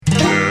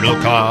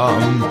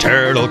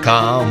Turtle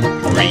calm,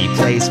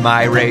 replace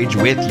my rage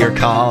with your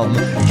calm.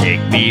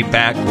 Take me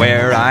back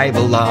where I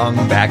belong,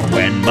 back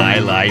when my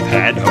life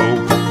had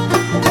hope.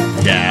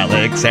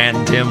 Alex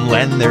and Tim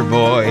lend their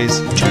voice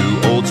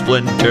to old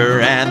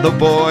Splinter and the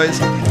boys.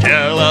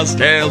 Tell us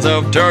tales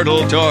of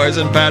turtle toys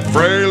and Pat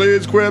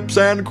Fraley's quips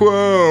and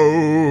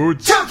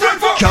quotes. 2, 3,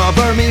 4.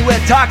 Cover me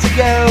with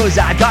Toxicos,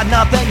 I've got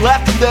nothing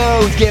left of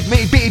those. Give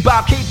me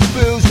Bebop, keep the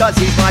booze, cause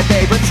he's my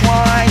favorite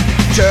swine.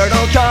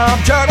 Turtle come,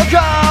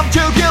 2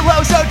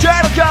 kilos of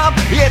turtle come.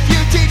 If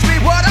you teach me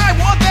what I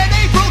want, then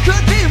April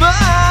could be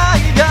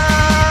mine.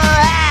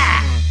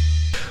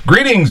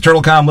 Greetings,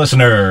 TurtleCom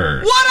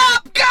listeners. What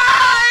up,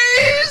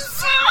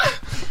 guys?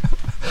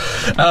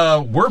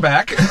 We're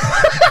back.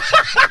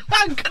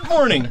 Good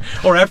morning,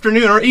 or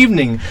afternoon, or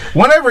evening.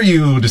 Whenever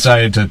you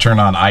decided to turn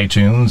on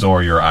iTunes,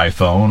 or your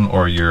iPhone,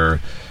 or your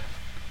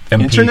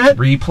MP3 Internet?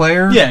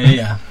 player.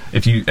 Yeah.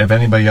 If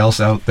anybody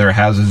else out there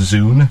has a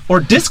Zune. Or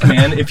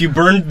Discman, if you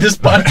burned this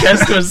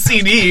podcast to a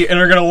CD and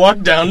are going to walk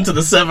down to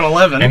the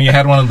 7-Eleven. And you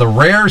had one of the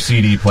rare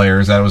CD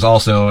players that was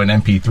also an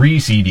MP3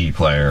 CD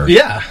player.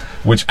 Yeah.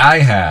 Which I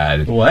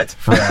had. What?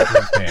 For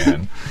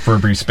a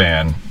brief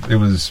span. It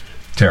was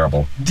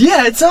terrible.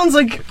 Yeah, it sounds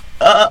like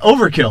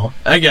overkill,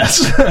 I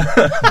guess.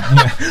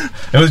 Yeah.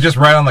 It was just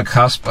right on the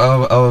cusp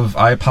of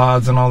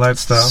iPods and all that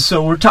stuff.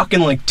 So we're talking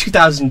like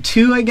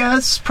 2002, I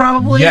guess,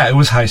 probably? Yeah, it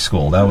was high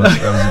school. That was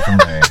it for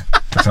me.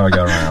 That's how I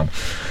got around.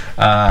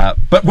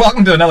 But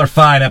welcome to another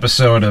fine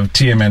episode of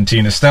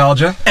TMNT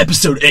Nostalgia.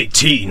 Episode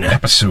 18.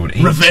 Episode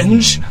 18.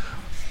 Revenge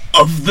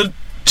of the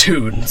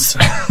Toons.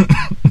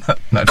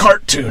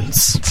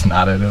 Cartoons. It's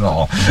not it at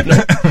all.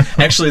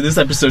 Actually, this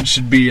episode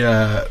should be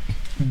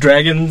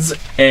Dragons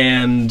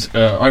and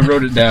I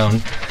wrote it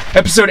down.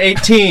 Episode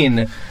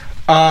 18,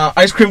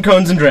 Ice Cream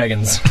Cones and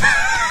Dragons.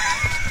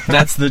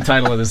 That's the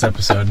title of this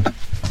episode.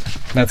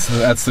 That's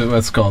what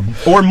it's called.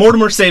 Or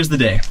Mortimer Saves the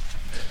Day.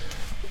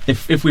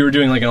 If we were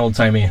doing like an old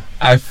timey.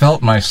 I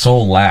felt my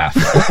soul laugh.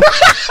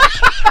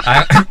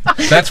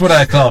 That's what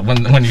I felt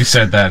when you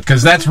said that,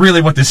 because that's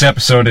really what this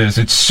episode is.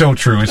 It's so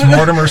true. It's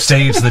Mortimer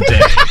Saves the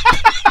Day.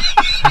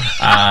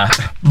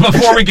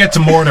 Before we get to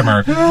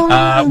Mortimer,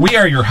 we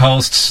are your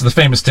hosts, the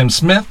famous Tim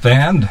Smith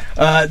and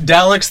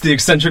Daleks, the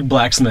eccentric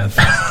blacksmith.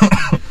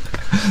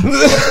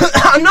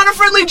 I'm not a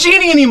friendly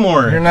genie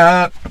anymore. You're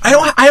not.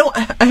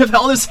 I have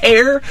all this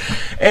hair,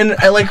 and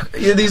I like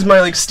these my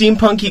like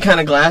steampunky kind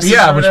of glasses.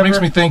 Yeah, which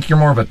makes me think you're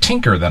more of a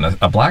tinker than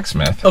a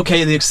blacksmith.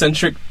 Okay, the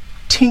eccentric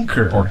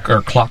tinker or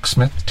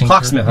clocksmith. Tinker.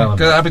 Clocksmith.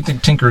 I would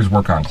think tinkers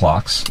work on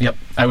clocks. Yep,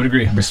 I would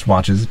agree.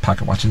 Wristwatches,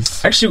 pocket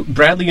watches. Actually,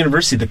 Bradley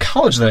University, the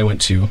college that I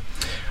went to,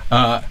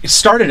 it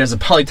started as a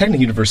polytechnic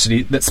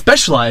university that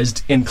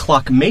specialized in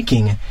clock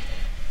making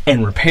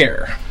and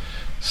repair.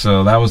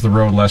 So that was the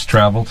road less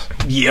traveled?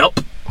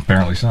 Yep.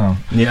 Apparently so.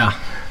 Yeah.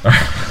 So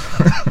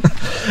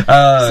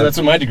that's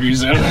what my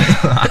degree's in.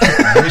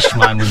 I wish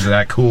mine was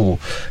that cool.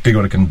 Could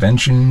go to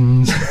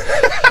conventions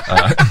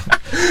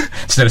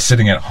instead of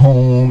sitting at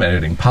home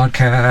editing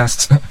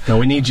podcasts. No,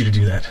 we need you to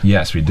do that.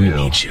 Yes, we do.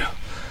 We need you.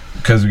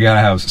 Because we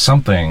gotta have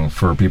something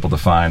for people to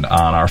find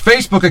on our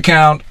Facebook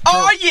account.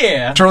 Oh,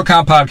 yeah!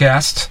 TurtleCom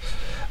Podcast.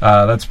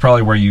 That's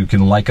probably where you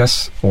can like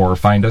us or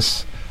find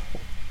us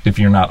if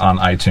you're not on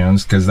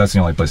iTunes, because that's the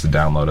only place to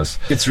download us.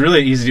 It's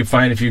really easy to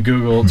find if you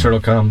Google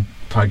TurtleCom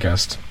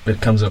Podcast.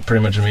 It comes up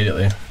pretty much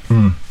immediately.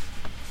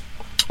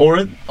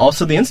 Or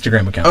also the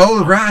Instagram account.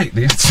 Oh, right.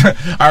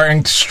 Our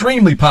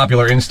extremely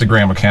popular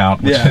Instagram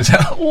account, which is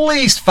at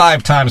least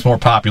 5 times more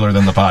popular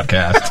than the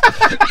podcast.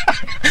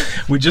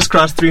 We just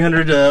crossed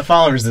 300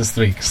 followers this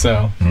week,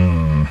 so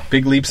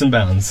big leaps and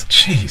bounds.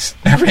 Jeez.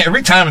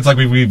 Every time it's like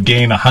we've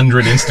gained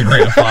 100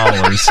 Instagram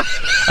followers.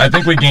 I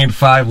think we gained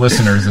 5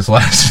 listeners this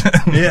last...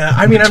 Yeah,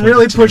 I mean, I'm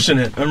really pushing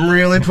it. I'm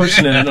really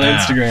pushing it on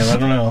Instagram. I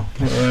don't know.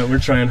 We're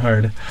trying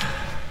hard.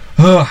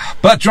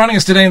 But joining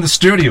us today in the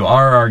studio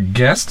are our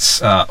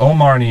guests,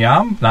 Omar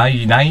Niam,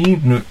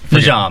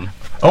 Najam.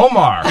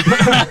 Omar.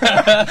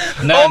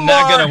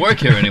 Not going to work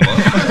here anymore.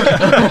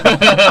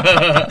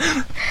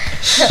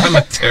 I'm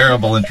a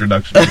terrible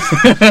introduction.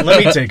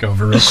 Let me take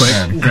over real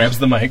quick. Grabs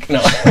the mic.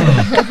 No.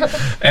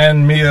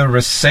 And Mia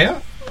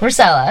Rosella. But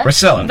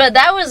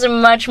that was a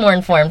much more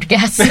informed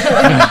guess.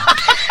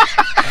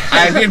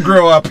 I did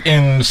grow up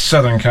in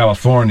Southern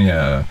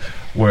California,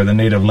 where the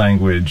native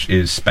language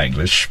is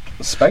Spanglish.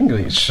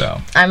 So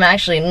I'm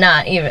actually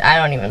not even. I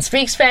don't even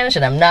speak Spanish,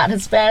 and I'm not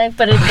Hispanic.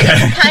 But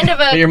it's kind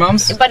of a. Your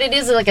mom's. But it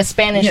is like a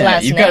Spanish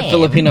last name. You've got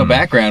Filipino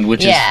background,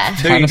 which is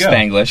kind of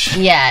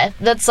Spanglish. Yeah,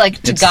 that's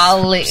like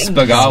Tagalog.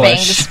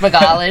 Spagalish.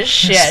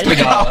 Spagalish. Yeah.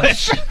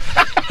 Spagalish.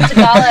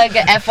 Tagalog,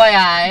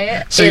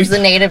 FYI, is the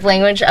native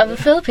language of the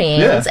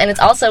Philippines, and it's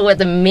also what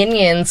the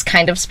Minions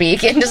kind of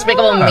speak in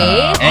Despicable Me.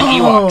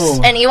 And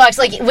Ewoks. And Ewoks,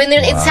 like, when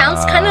it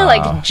sounds kind of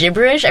like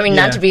gibberish. I mean,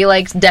 not to be,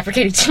 like,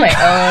 deprecating to my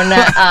own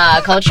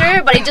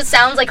culture, but it just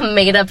sounds like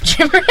made-up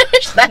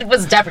gibberish that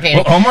was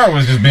deprecating. Well, Omar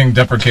was just being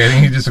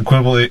deprecating. He just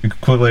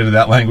equivalent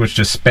that language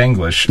to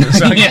Spanglish.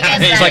 So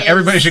it's like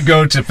everybody should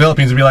go to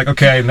Philippines and be like,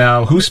 okay,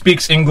 now who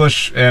speaks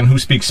English and who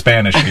speaks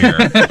Spanish here?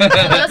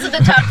 Those are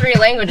the top 3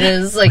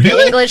 languages, like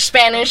English,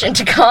 Spanish, and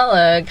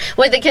Tagalog.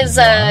 Well, because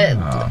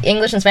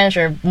English and Spanish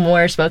are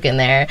more spoken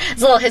there.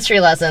 It's a little history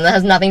lesson that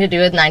has nothing to do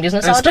with 90s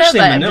nostalgia, especially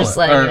but Manila. I'm just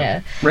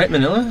like, right,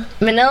 Manila?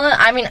 Manila,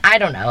 I mean, I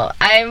don't know.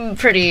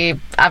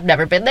 I've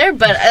never been there,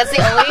 but that's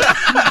the only...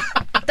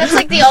 That's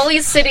like the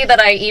only city that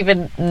I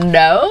even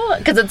know,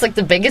 because it's like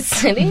the biggest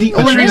city. The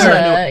only reason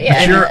I know.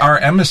 But you're our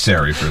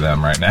emissary for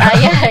them right now.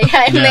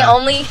 I'm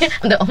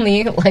the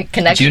only like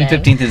connection. June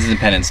 15th is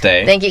Independence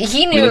Day. Thank you.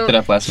 He knew. We looked it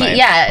up last night.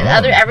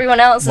 Yeah, everyone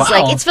else is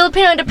like, it's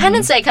Filipino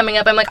Independence Day coming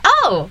up. I'm like,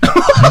 oh,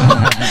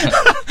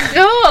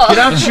 cool. Get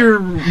out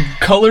your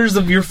colors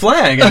of your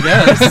flag, I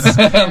guess.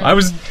 I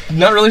was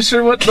not really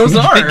sure what those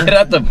are. Get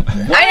out the...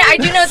 I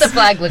do know what the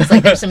flag looks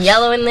like. There's some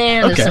yellow in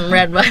there. There's some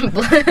red, white,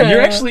 blue.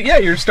 You're actually,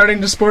 you're starting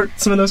to sport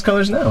some of those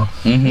colors now.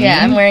 Mm-hmm. Yeah,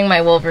 I'm wearing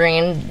my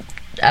Wolverine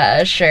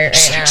shirt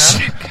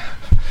right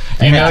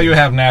now. You know you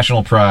have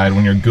national pride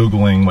when you're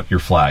Googling what your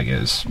flag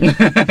is.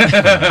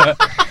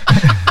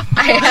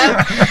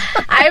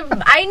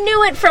 I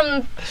knew it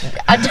from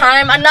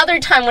another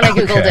time when I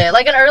Googled it,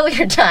 like an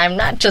earlier time,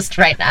 not just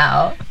right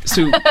now.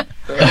 So,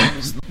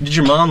 did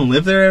your mom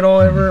live there at all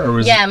ever? Or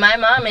was my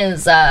mom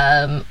is,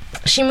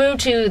 she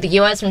moved to the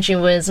U.S. when she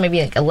was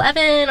maybe like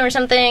 11 or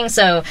something,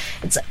 so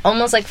it's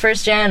almost like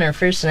first gen or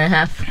first and a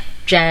half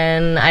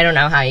gen. I don't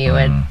know how you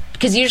would...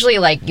 Because usually,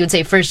 like, you would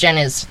say first gen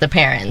is the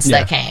parents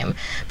that came.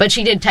 But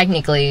she did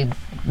technically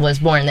was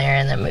born there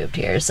and then moved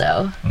here,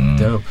 so...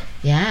 Dope.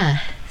 Yeah,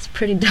 it's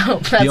pretty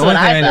dope. That's the only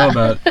thing I know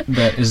about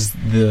that is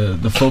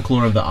the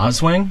folklore of the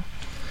Oswang.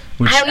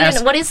 Which I don't even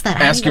know. What is that?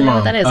 Ask your mom.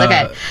 What that is.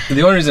 Okay.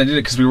 The only reason I did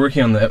it because we were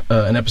working on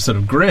an episode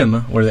of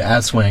Grimm where the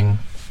Oswang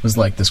was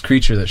like this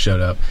creature that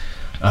showed up.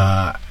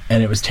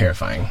 And it was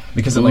terrifying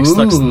because it like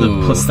sucks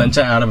the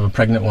placenta out of a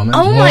pregnant woman.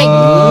 Oh my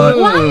god!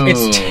 What?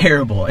 It's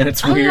terrible and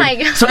it's weird. My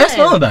god. So ask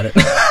mom about it.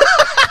 Hey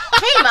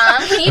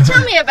mom, can you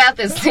tell me about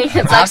this thing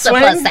that sucks the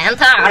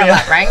placenta out of a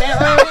pregnant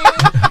woman?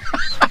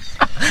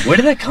 Where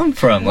did that come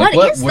from? What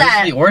like, is where's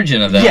that? the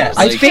origin of that? Yeah,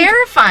 it's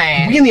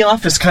terrifying. We in the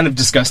office kind of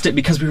discussed it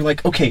because we were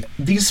like, okay,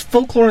 these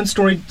folklore and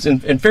stories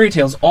and fairy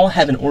tales all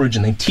have an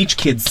origin. They teach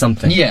kids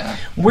something. Yeah.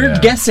 We're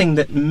guessing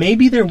that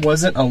maybe there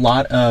wasn't a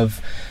lot of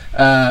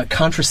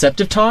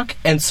contraceptive talk,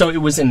 and so it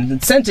was an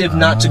incentive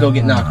not to go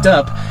get knocked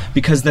up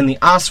because then the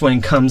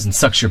Oswang comes and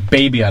sucks your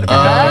baby out of your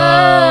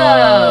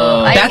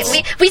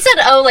belly. We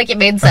said like it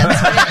made sense.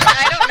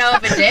 I don't know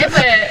if it did,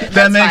 but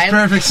that makes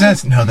perfect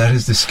sense. No, that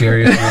is the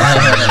scariest one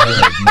I've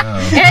heard. No.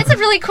 Yeah, it's a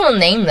really cool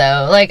name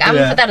though. Like I'm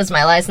gonna put that as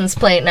my license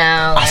plate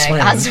now.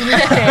 Like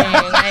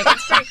Oswang. Like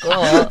it's pretty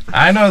cool.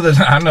 I know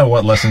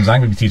what lessons I'm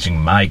gonna be teaching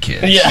my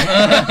kids.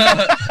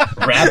 Yeah.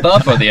 Wrap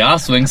up or the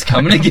Oswing's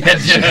coming to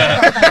get you.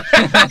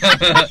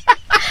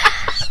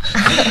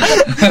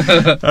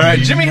 All right,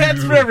 Jimmy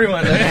hats for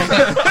everyone.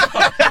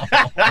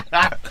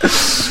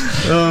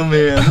 Oh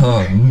man.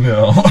 Oh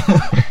no.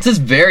 This is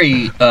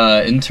very,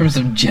 in terms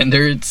of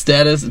gender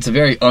status, it's a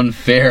very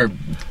unfair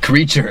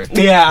creature.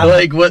 Yeah.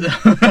 Like what?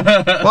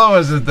 What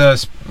was it?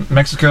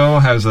 Mexico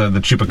has the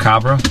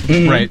chupacabra,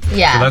 right?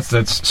 Yeah. So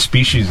that's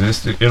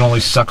speciesist. It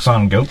only sucks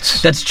on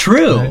goats. That's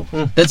true.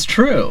 That's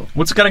true.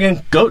 What's it got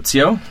against goats,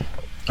 yo?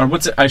 Or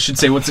what's it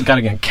got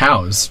against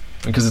cows?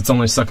 Because it's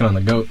only sucking on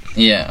the goat.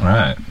 Yeah.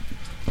 Right.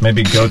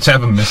 Maybe goats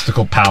have a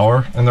mystical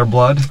power in their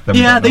blood.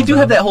 Yeah, they do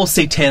have that whole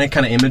satanic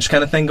kind of image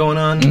kind of thing going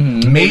on.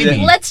 Mm-hmm.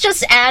 Maybe. Let's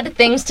just add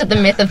things to the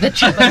myth of the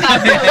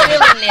chupacabra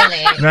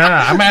willy-nilly. No,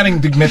 I'm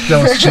adding the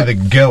mythos to the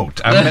goat.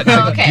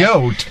 The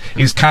goat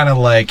is kind of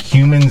like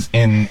humans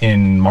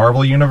in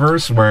Marvel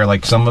Universe, where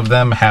like some of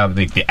them have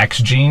the X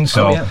gene.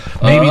 So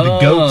maybe the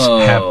goats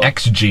have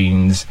X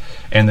genes,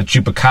 and the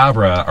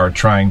chupacabra are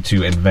trying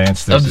to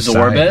advance their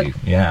society. It?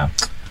 Yeah.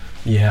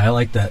 Yeah, I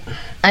like that.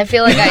 I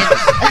feel like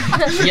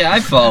I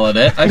followed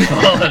it. I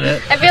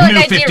feel like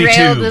I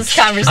derailed this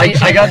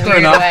conversation. I got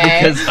thrown off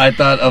because I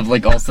thought of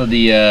like also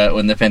the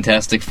when the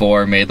Fantastic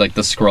Four made like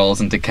the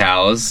Skrulls into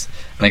cows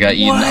and I got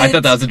eaten. I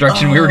thought that was the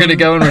direction we were going to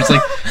go, and it's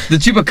like the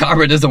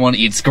chupacabra doesn't want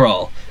to eat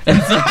Skrull,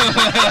 and so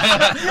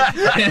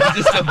it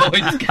just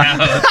avoids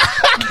cows,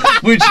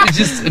 which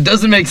it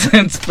doesn't make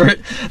sense.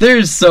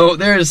 There's so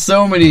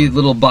many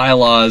little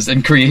bylaws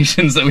and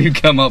creations that we've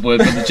come up with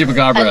the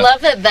chupacabra. I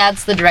love that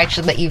that's the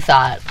direction that you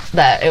thought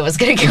that it was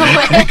going to go in.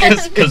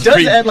 It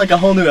does add like a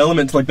whole new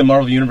element to like the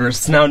Marvel universe.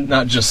 It's now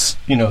not just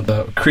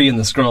the Kree and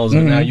the Skrulls,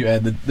 but now you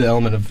add the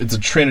element of it's a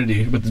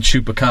trinity with the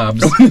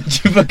chupacabras.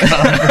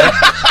 Chupacabra.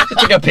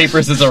 It's like a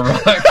paper scissors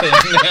rock thing,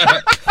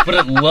 but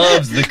it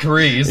loves the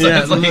Kree. So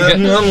it's like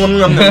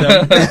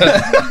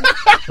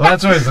Well,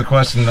 that's always the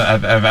question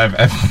that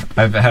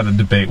I've had a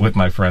debate with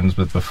my friends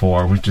with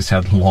before. We've just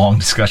had long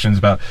discussions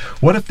about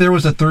what if there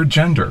was a third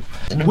gender.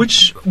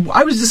 Which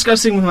I was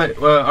discussing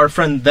with our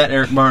friend that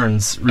Eric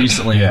Barnes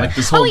recently. Yeah. Like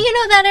this whole. Oh, you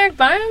know that Eric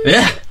Barnes?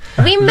 Yeah.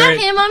 We met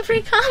him on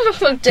Free Comic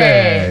Book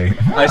Day.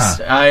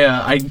 Hey.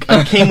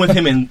 I came with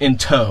him in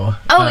tow.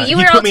 Oh, you he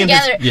were put all me in his-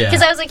 together. yeah.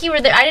 Because I was like, you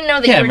were there. I didn't know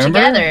that Yeah, you were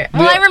remember? together.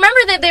 Well, I remember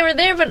that they were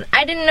there, but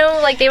I didn't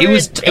know like they were It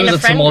was in a a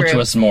friend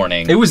tumultuous group.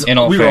 morning. It was- in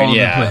all we were fair- all over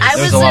the yeah. place.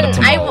 There was a lot of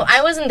tumult.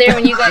 I wasn't there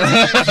when you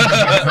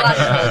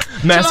guys.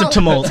 Massive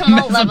tumult.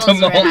 Tumult Massive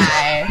levels were tumult.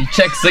 high. You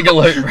check Sig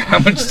Alert how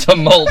much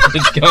tumult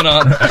is going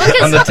on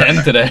the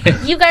 10 today.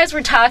 You guys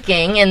were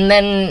talking, and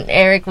then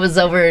Eric was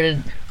over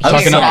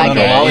Talking on a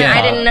lollipop.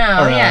 I didn't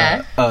know. Or,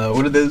 Yeah,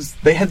 what are those?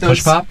 They had those.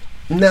 Push pop?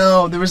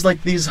 No, there was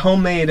like these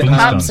homemade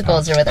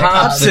popsicles are what they're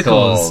called.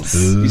 popsicles.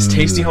 Ooh. These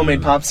tasty homemade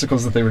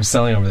popsicles that they were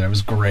selling over there. It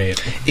was great.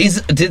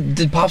 Did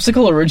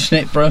popsicle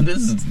originate from? This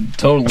is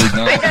totally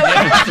not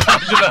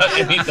about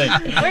anything.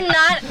 We're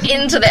not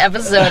into the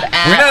episode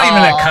at We're not even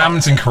all. at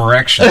comments and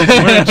corrections.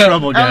 We're in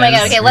trouble, guys. Oh my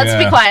god, okay, let's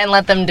be Yeah. quiet and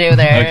let them do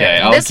their... Okay,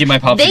 I'll keep my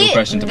popsicle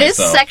question to This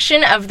myself.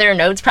 section of their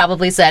notes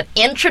probably said,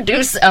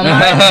 introduce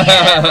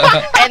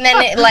Amartya. And then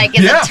it's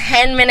Yeah. a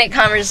 10-minute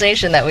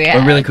conversation that we had.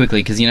 But really quickly,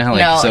 because you know how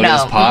No, soda no,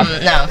 is pop?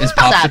 no. Is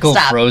popsicle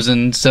Stop.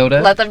 frozen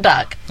soda? Let them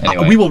talk.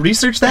 Anyway. We will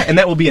research that, and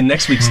that will be in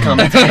next week's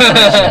comment. But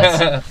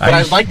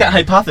I like that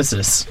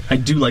hypothesis. I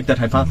do like that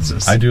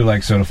hypothesis. I do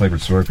like soda-flavored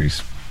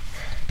Slurpees.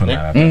 Put that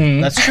out there.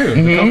 Mhm. That's true.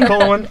 The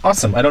Coca-Cola one,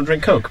 awesome. I don't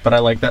drink Coke, but I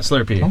like that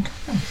Slurpee.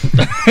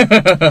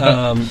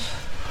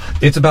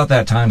 It's about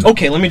that time.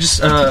 Okay, let me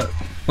just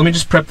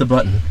prep the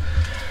button.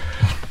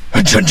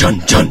 Jun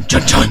jun jun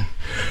jun jun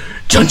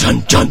jun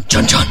jun jun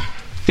jun jun.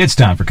 It's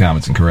time for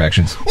comments and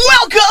corrections.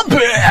 Welcome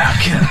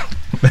back.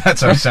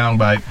 That's our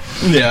soundbite.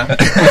 Yeah.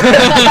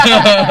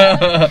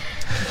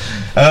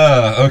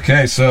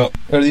 Okay, so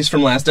Are these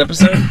from last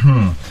episode?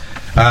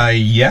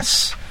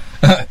 yes,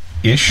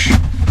 ish.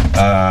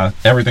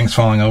 Everything's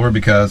falling over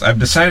because I've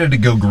decided to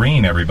go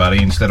green,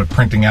 everybody. Instead of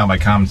printing out my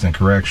comments and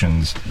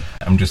corrections,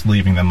 I'm just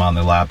leaving them on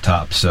the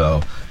laptop.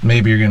 So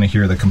maybe you're going to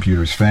hear the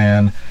computer's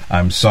fan.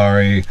 I'm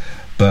sorry,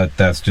 but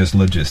that's just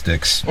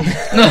logistics.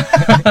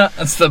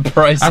 That's the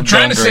price I'm of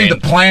trying to going save the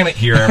green. planet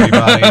here,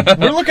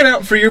 everybody. We're looking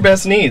out for your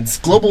best needs.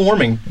 Global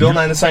warming. Bill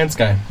Nye the Science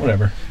Guy.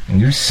 Whatever. And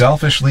you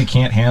selfishly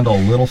can't handle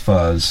a little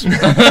fuzz. Burning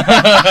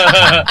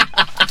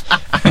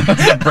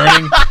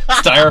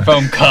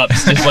styrofoam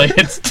cups. Just like,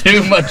 it's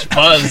too much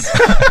buzz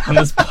on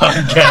this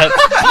podcast.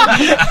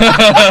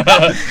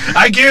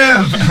 I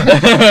give!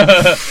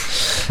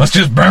 Let's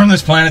just burn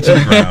this planet to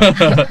the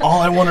ground.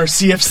 All I want are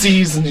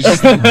CFCs and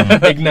just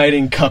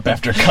igniting cup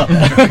after cup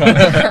after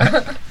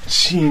cup.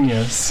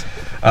 Genius.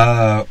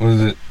 What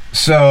was it?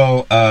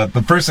 So,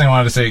 the first thing I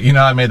wanted to say,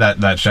 I made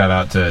that shout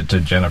out to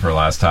Jennifer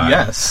last time.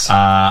 Yes.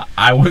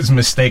 I was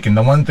mistaken.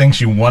 The one thing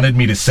she wanted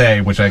me to say,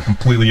 which I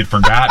completely had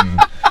forgotten,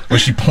 was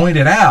she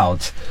pointed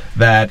out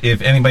that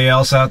if anybody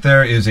else out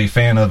there is a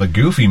fan of a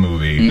Goofy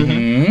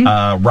movie,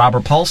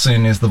 Robert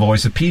Paulson is the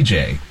voice of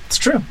PJ. It's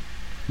true.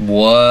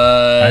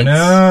 What? I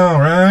know,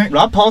 right?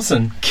 Rob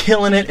Paulson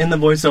killing it in the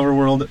voiceover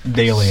world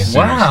daily.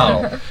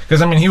 Wow.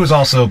 Because, he was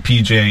also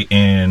PJ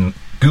in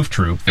Goof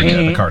Troop,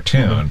 the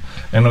cartoon.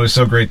 And it was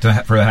so great for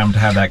him to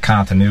have that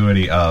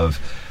continuity of,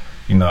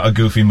 a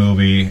Goofy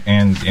movie,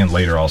 and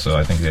later also,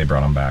 I think they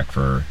brought him back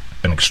for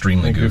an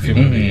extremely goofy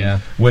movie. Yeah.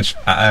 Which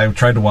I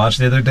tried to watch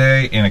the other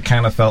day, and it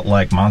kind of felt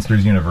like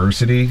Monsters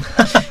University.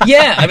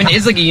 Yeah,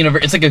 it's like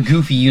it's like a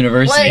goofy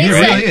university. It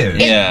really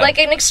is. Yeah. Like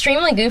an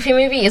extremely goofy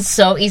movie is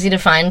so easy to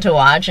find to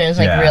watch, and it's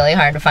really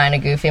hard to find a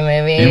goofy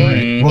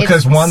movie. Well,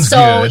 'cause one's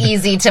so good,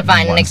 easy to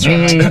find an one's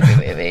extremely goofy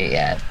movie.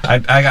 Yeah.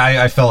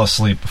 I fell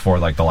asleep before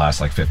the last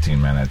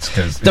 15 minutes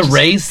because The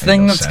race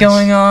thing that's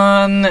going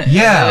on.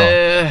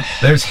 Yeah.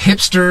 There's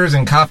hipsters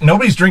and coffee.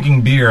 Nobody's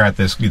drinking beer at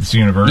this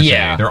university.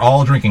 Yeah. They're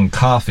all drinking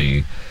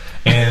coffee.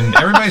 And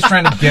everybody's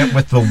trying to get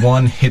with the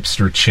one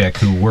hipster chick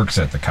who works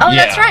at the Oh, coffee.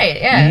 that's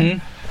right. Yeah.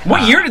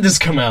 What year did this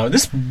come out?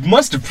 This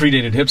must have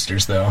predated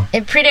hipsters, though.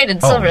 It predated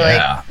Oh, Silver Lake.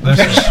 yeah. For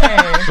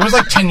sure. It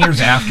was 10 years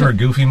after a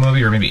Goofy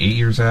movie, or maybe 8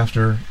 years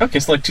after.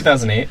 Okay, so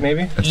 2008,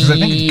 maybe? Because I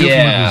think Goofy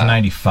movie was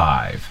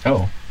 95.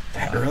 Oh,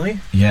 that early?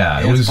 Yeah,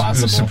 it was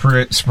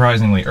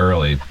surprisingly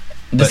early.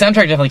 The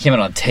soundtrack definitely came out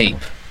on tape.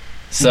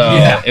 So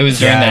it was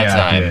during that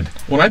time. It did.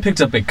 When I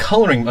picked up a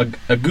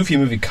Goofy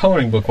movie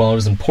coloring book while I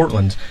was in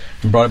Portland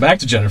and brought it back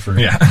to Jennifer.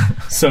 Yeah.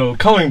 So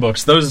coloring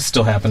books, those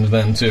still happened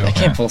then too. It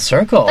came full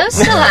circle. Those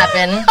still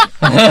happen.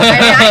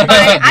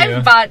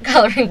 I've bought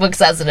coloring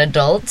books as an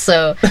adult,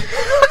 so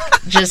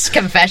just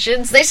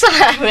confessions. They still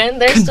happen.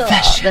 They're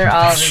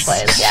all over the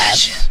place. Yeah.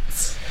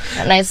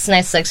 A nice,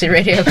 sexy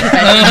radio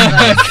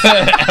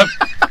confession.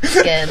 It's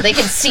good. They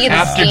can see the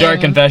After steam. Dark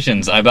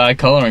Confessions, I buy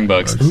coloring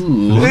books.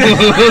 Ooh.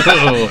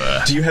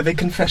 Do you have a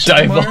confession?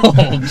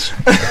 Divulge.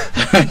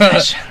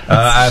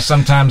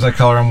 Sometimes I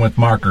color them with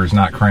markers,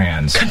 not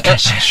crayons.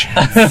 Confession.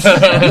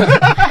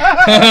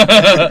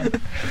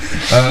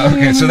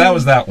 Okay, so that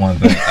was that one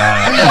thing.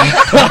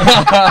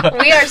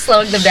 We are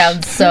slowing them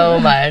down so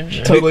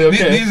much. Totally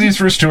okay. These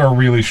first two are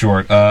really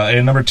short.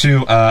 And number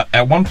two,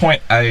 at one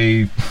point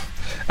I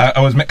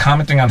was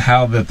commenting on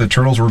how that the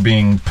turtles were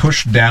being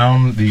pushed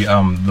down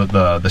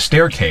the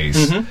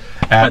staircase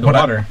By the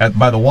water.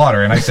 by the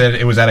water, and I said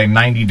it was at a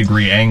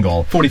 90-degree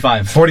angle.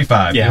 45.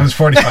 45. Yeah. It was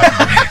 45.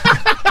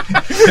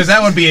 Because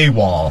that would be a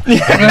wall.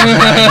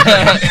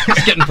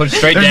 It's getting pushed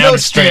straight There's down, no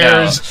straight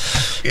out.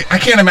 stairs. I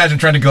can't imagine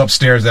trying to go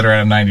upstairs that are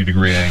at a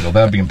 90-degree angle.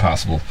 That would be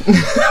impossible.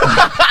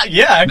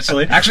 Yeah,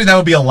 actually. Actually, that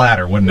would be a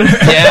ladder, wouldn't it?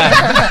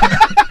 Yeah.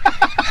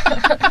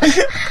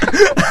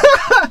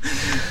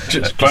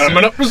 Just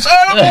climbing up the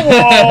side of the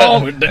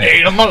wall with the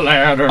aid of a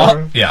ladder.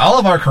 All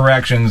of our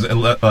corrections,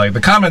 like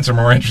the comments are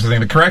more interesting.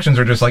 The corrections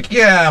are just like,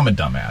 yeah, I'm a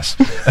dumbass.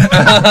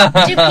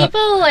 Do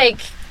people like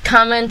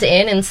comment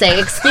in and say,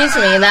 "Excuse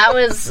me, that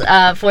was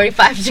a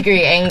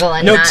 45-degree angle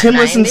and No, not Tim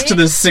 90? listens to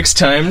this 6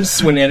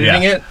 times when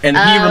editing Yeah. it, and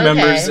he Oh,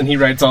 remembers okay. and he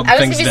writes all the I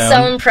was things gonna be down.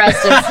 so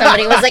impressed if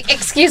somebody was like,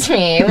 "Excuse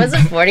me, it was a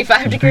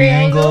 45-degree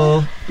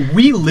angle."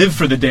 We live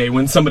for the day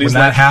when somebody's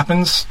When that like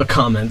happens, the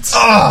comments.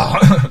 oh,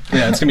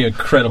 Yeah, it's gonna be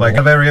incredible. like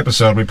of every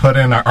episode, we put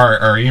in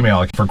our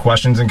email for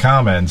questions and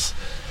comments.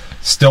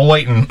 Still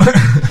waiting.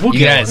 We'll You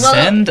get guys it. Well-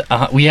 send.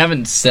 We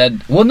haven't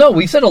said. Well, no,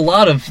 we've said a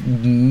lot of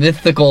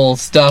mythical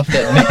stuff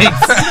that makes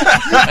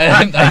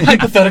and I think,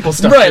 hypothetical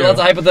stuff. right. too. Lots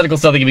of hypothetical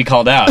stuff that can be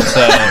called out.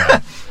 So,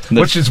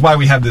 Which is why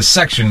we have this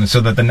section,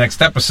 so that the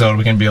next episode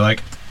we can be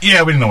like,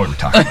 yeah, we didn't know what we were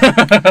talking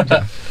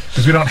about.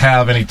 Because we don't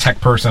have any tech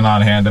person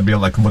on hand to be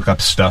like look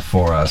up stuff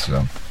for us.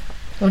 So.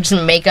 We'll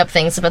just make up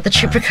things about the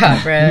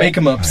chupacabra. Make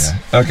 'em ups.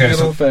 Okay, Good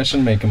so old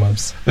fashioned make 'em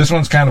ups. this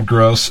one's kind of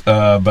gross,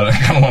 but I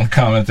kind of want to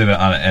comment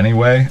on it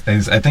anyway.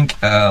 I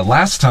think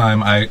last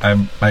time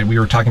we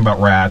were talking about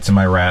rats and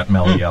my rat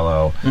Melly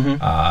Yellow,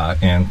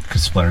 and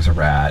because Splinter's a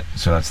rat,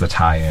 so that's the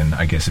tie-in,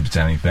 I guess, if it's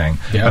anything.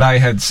 Yeah. But I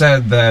had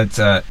said that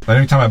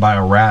every time I buy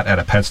a rat at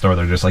a pet store,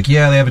 they're just like,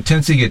 yeah, they have a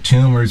tendency to get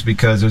tumors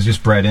because it was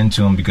just bred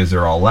into them because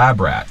they're all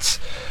lab rats.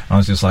 And I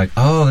was just like,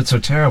 oh, that's so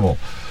terrible.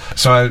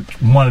 So I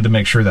wanted to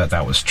make sure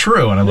that was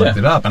true, and I looked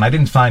it up, and I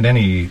didn't find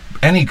any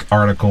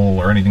article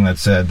or anything that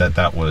said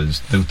that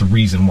was the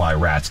reason why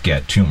rats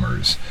get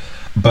tumors.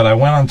 But I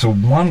went onto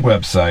one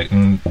website,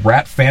 and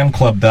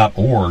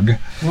ratfanclub.org,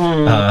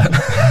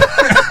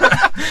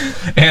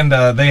 and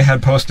they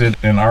had posted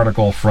an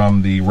article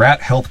from the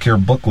Rat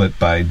Healthcare Booklet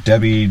by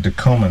Debbie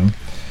DeComan.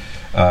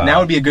 Now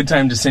would be a good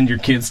time to send your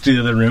kids to the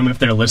other room if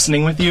they're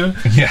listening with you,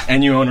 Yeah.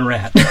 and you own a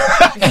rat.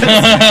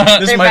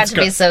 They're about to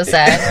be so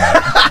sad.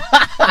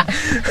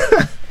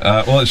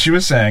 Well, she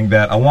was saying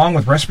that along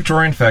with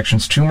respiratory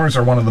infections, tumors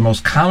are one of the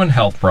most common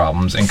health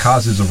problems and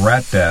causes of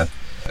rat death,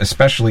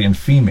 especially in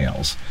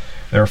females.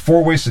 There are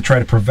 4 ways to try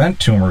to prevent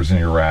tumors in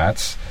your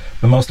rats.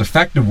 The most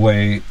effective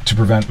way to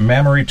prevent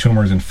mammary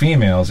tumors in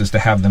females is to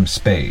have them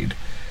spayed.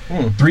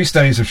 3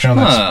 studies have shown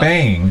that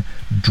spaying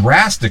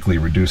drastically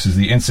reduces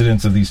the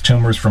incidence of these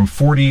tumors from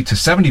 40 to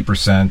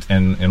 70%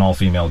 in all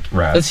female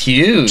rats. that's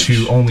huge.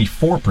 To only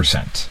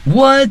 4%.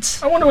 What?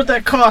 I wonder what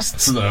that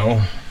costs,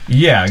 though.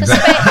 Yeah, To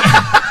exactly.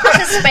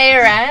 spay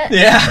a rat? Yeah.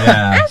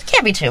 Yeah. That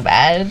can't be too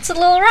bad. It's a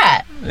little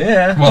rat.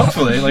 Yeah, Well-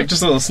 hopefully. Like,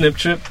 just a little snip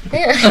trip.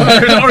 Yeah,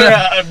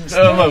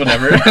 Or,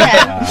 whatever.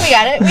 yeah, we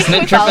got it.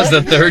 Snip We Trip follow is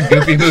it. the third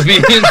Goofy movie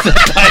in the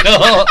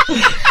title.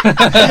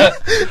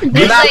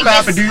 There's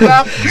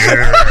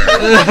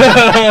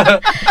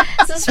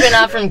it's a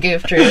spin-off from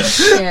Goof Troop.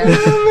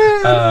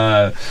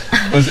 Yeah.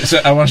 So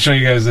I want to show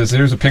you guys this.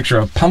 Here's a picture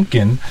of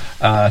Pumpkin,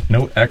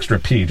 no extra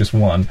P, just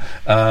one,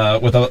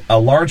 with a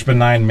large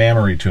benign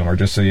mammary tumor,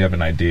 just so you have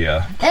an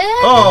idea.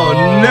 Oh,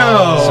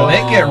 no. So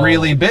they get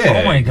really big.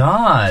 Oh my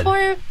god.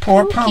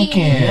 Poor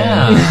Pumpkin.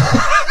 Yeah.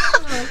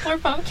 Poor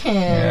pumpkin.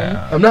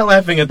 Yeah. I'm not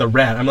laughing at the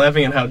rat. I'm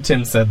laughing at how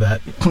Tim said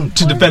that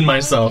to defend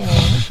myself.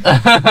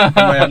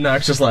 My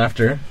obnoxious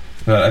laughter.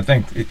 But I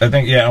think,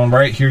 yeah, and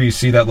right here you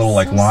see that little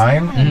like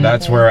line.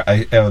 That's where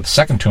the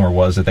second tumor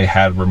was that they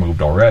had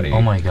removed already.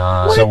 Oh my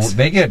god. So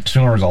they get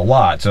tumors a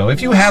lot. So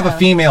if you have a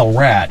female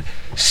rat,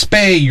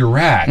 spay your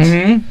rat.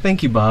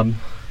 Thank you, Bob.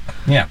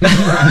 Yeah.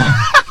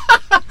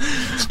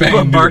 Spay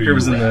Bob and Barker neuter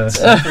was in your the.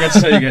 rats. I forgot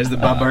to tell you guys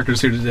that Bob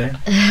Barker's here today.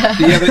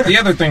 The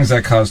other things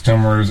that cause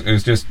tumors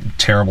is just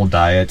terrible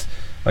diet.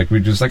 Like, we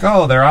just like,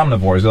 oh, they're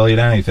omnivores, they'll eat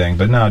anything.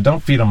 But no,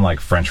 don't feed them like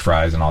French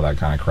fries and all that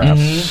kind of crap.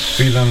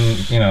 Feed them,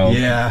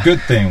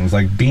 good things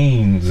like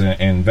beans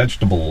and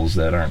vegetables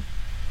that aren't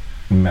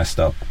messed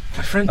up.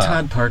 My friend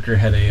Todd Parker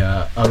had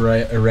a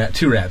rat,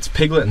 2 rats,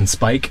 Piglet and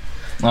Spike.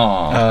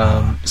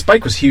 Aw.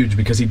 Spike was huge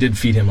because he did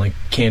feed him like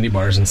candy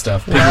bars and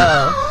stuff.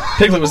 Oh.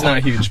 Piglet was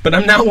not huge, but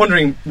I'm now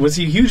wondering, was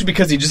he huge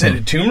because he just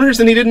had tumors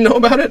and he didn't know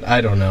about it? I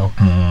don't know.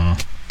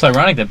 It's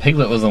ironic that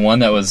Piglet was the one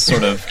that was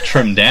sort of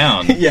trimmed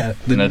down. Yeah,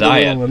 In a little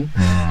diet. one.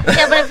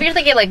 Yeah, but if you're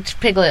thinking like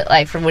Piglet,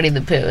 like from Winnie the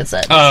Pooh, it's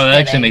like Oh, that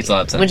actually makes a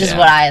lot of sense. which is yeah.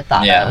 what I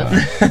thought Yeah.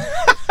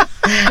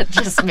 of.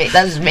 Just me.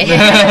 That's just me.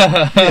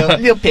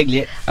 Little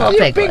Piglet. Little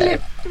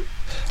Piglet.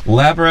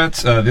 Lab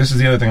rats, this is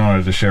the other thing I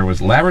wanted to share,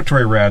 was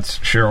laboratory rats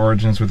share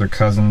origins with their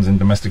cousins in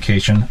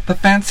domestication, the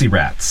fancy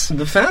rats.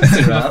 The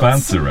fancy rats? The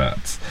fancy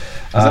rats.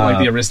 Is that like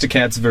the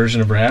Aristocats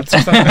version of rats or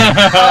something?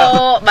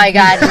 Oh my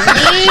god,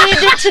 we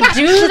need to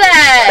do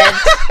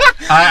that!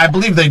 I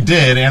believe they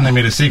did, and they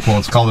made a sequel.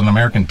 It's called An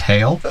American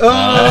Tale.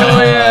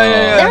 Oh,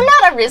 yeah. They're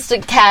not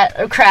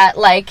aristocrat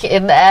like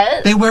in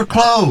that. They wear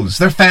clothes.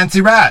 They're fancy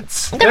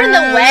rats. They're in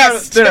the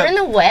West. They're in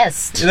the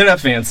West. They're not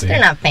fancy. They're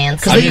not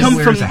fancy. Because they come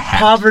from wears a hat.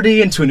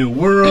 poverty into a new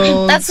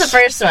world. That's the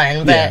first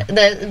one, but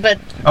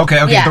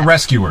Okay, yeah. The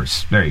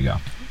Rescuers. There you go.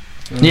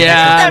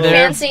 Yeah, they're not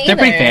they're fancy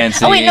pretty either.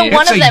 fancy. Oh wait, no, one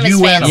It's of a them is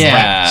UN fancy.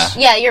 Yeah.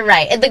 Yeah, you're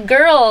right. And the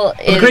girl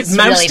is A great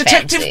mouse really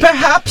detective, fancy.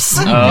 perhaps?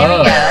 There we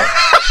Oh. go.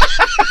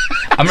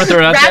 I'm gonna throw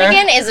it out there.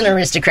 Radigan is an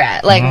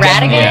aristocrat. Like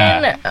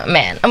Radigan,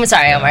 man. I'm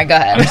sorry, Omar. Go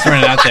ahead. I'm just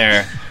throwing it out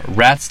there.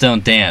 Rats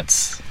don't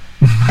dance.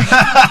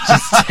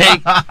 Just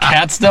take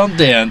cats don't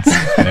dance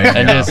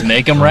and just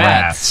make them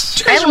rats.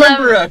 Do you guys I love-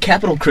 remember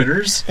Capital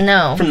Critters?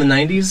 No. From the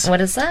 90s?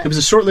 What is that? It was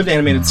a short-lived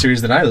animated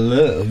series that I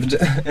loved,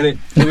 and it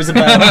was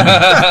about...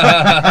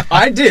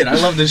 I did. I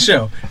loved this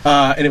show.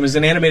 And it was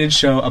an animated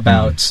show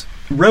about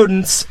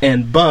rodents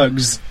and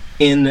bugs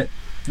in...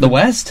 The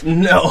West?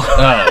 No.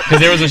 Oh, because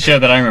there was a show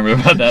that I remember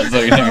about that, so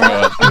you're never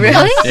going.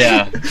 Really?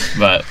 Yeah,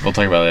 but we'll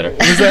talk about it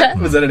later.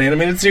 Was that an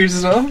animated series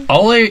as well?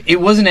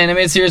 It was an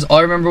animated series. All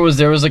I remember was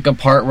there was like a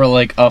part where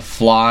like a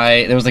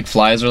fly, there was like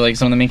flies were like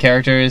some of the main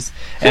characters,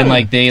 and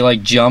like they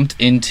like jumped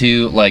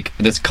into like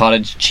this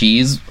cottage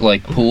cheese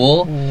like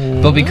pool.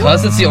 But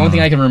because it's the only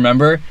thing I can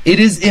remember, it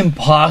is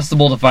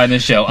impossible to find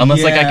this show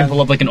unless like I Yeah. can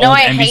pull up like an No, old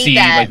I hate NBC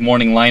that. like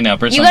morning lineup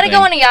or You something. gotta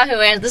go on a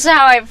Yahoo Answers. This is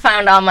how I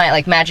found all my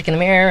like Magic in the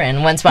Mirror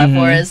and One Spot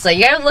Forest. Like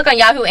you gotta look on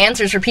Yahoo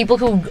Answers for people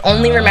who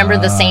only remember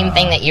the same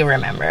thing that you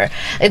remember.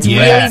 It's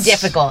Yes. really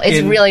difficult. It's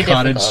In really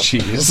cottage difficult.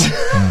 cheese.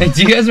 Hey,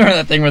 do you guys remember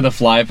that thing where the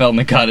fly fell in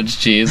the cottage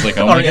cheese? Like,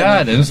 oh my yeah.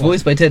 god, it was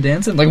voiced by Ted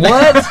Danson. Like,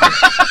 what?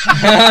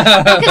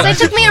 Because it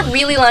took me a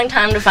really long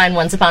time to find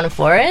Once Upon a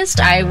Forest.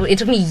 It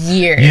took me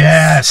years.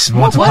 Yes.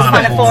 Once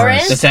Upon a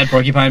Forest? The sad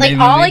porcupine Like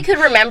baby all movie? I could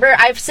remember,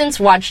 I've since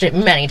watched it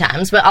many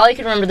times, but all I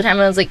could remember the time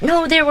I was like,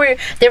 no, there were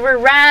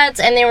rats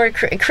and there were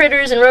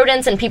critters and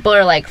rodents, and people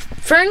are like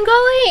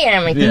Ferngully, and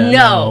I'm like, Yeah,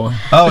 no, no.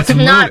 Oh, it's a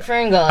not movie.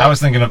 Ferngully. I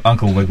was thinking of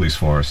Uncle Wiggli's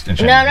Forest. In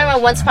No, I'm talking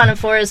about Once Upon a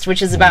Forest,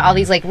 which is about all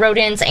these like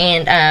rodents,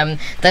 and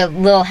the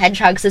little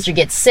hedgehog sister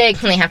gets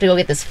sick, and they have to go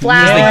get this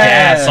flower. The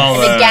gas, all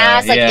And the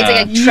gas, like it's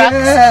like a truck.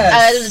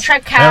 Yes. There's a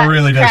truck That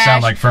really does crash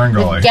sound like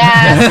Ferngully. with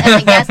gas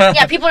and the gas.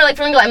 Yeah, people are like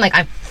Ferngully. I'm like,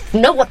 I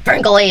know what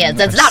Ferngully is.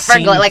 That's not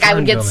seen Ferngully. Like I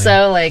would get Ferngully.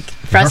 so like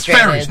We're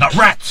frustrated. fairies, not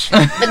rats.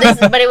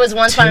 But it was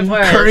Once Upon a Tim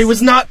Forest. Curry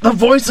was not the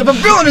voice of a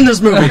villain in this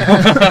movie.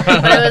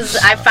 But it was.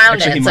 I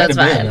found Actually, he it, so might it's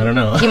have fine. been. I don't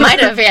know. He might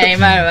have. Yeah, he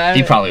might have.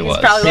 He probably was.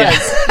 Probably Yeah.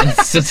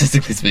 was.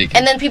 Statistically speaking.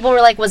 And then people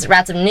were like, was it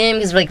Rats of Nim?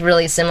 Because like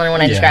really similar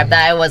when I described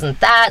that. It wasn't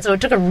that. So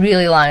it took a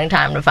really long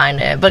time to find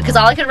it. But because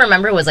all I could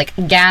remember was like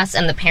gas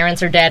and the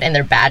parents are dead and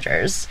they're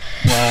badgers.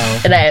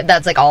 Wow. And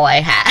that's like all I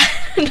had.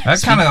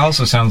 That kind of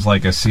also sounds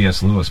like a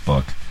C.S. Lewis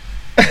book.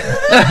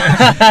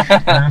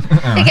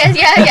 I guess,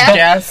 yeah.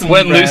 Gas and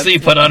When rats. Lucy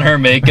put on her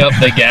makeup,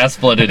 the gas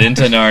flooded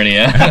into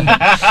Narnia.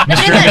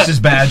 Mr. and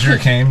Mrs. Badger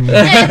came. In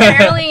the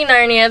early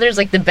Narnia, there's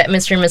like the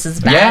Mr. and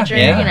Mrs. Badger,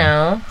 yeah. you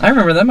know. I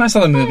remember them. I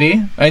saw the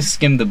movie. I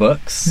skimmed the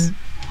books.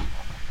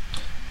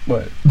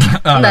 What?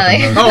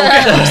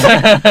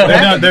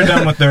 They're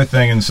done with their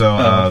thing, and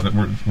so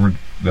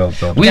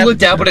they'll We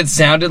looked out, but it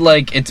sounded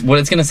like what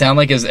it's going to sound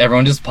like is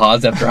everyone just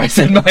paused after I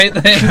said my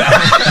thing.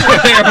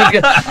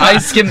 I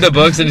skimmed the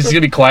books, and it's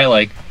going to be quiet.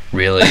 Like,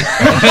 really?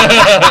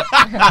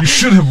 You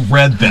should have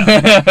read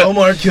them.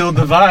 Omar killed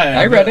the vibe.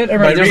 I read it. by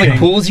There's like reading.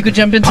 pools you could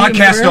jump into.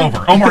 Podcast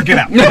over. Omar, get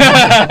out.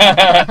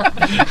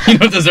 You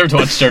don't deserve to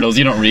watch turtles.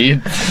 You don't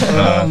read.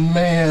 Oh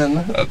man.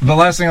 The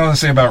last thing I want to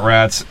say about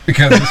rats,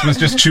 because this was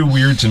just too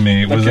weird to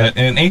me, was that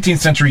in 18th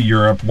century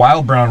Europe,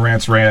 wild brown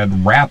rats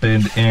ran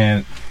rapid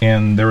and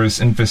there was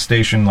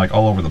infestation like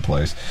all over the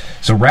place.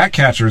 So rat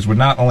catchers would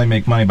not only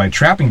make money by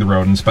trapping the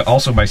rodents, but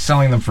also by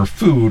selling them for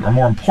food, or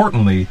more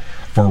importantly,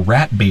 for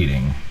rat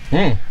baiting.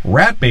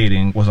 Rat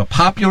baiting was a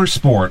popular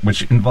sport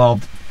which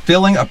involved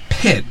filling a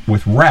pit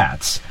with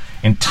rats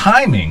and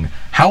timing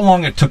how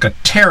long it took a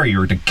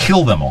terrier to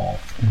kill them all.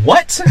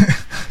 What?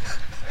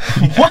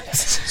 What?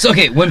 So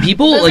okay, when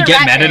people Those like are get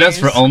rat mad at us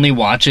for bears. only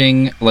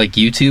watching like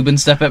YouTube and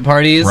stuff at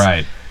parties,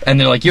 Right. and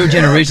they're like, your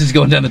generation's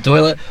going down the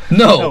toilet.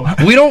 No,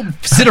 we don't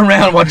sit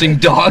around watching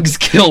dogs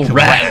kill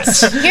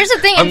rats. Here's the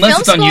thing. In Unless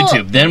film it's on school,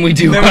 YouTube, then we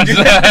do watch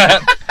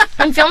that.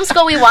 In film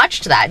school, we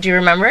watched that. Do you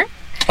remember?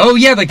 Oh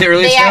yeah, like the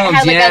earliest They films.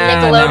 had like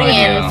yeah, a now I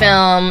Nickelodeon know.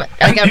 film.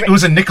 Like It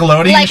was a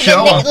Nickelodeon like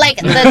show?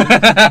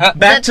 the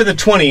Back to the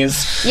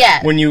 20s.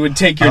 Yeah. When you would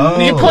take your Oh.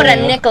 you put a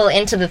nickel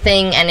into the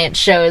thing and it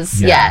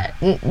shows Yeah.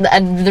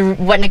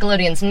 what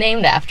Nickelodeon's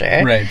named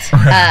after. Right.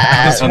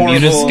 A Horrible-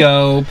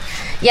 mutoscope.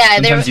 Yeah,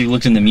 Sometimes you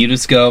looked in the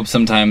mutoscope.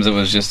 Sometimes it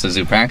was just a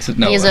Zoopraxis.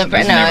 No, it wasn't. It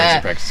was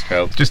never a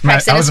Zoopraxiscope. Just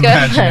I was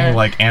imagining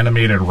like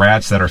animated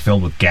rats that are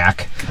filled with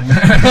gack.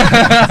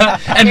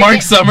 And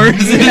Mark Summers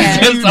is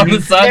just on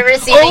the side.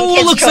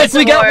 Oh, looks like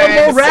we got one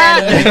more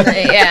rat.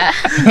 And, yeah.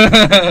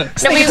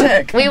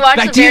 We watched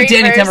Back the to you, very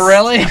Danny first...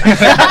 Tamarelli.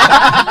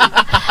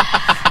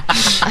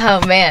 Oh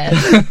man.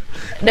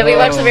 No, we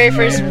watched the very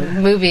first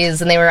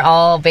movies, and they were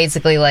all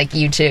basically like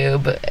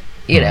YouTube.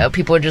 You know,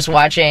 people were just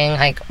watching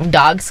like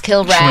dogs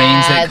kill rats,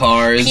 Trains at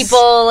cars.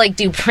 People like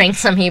do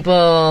pranks on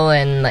people,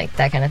 and like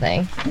that kind of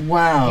thing.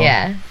 Wow.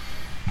 Yeah.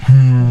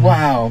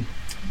 Wow.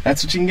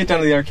 That's what you can get down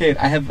to the arcade.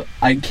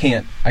 I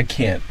can't,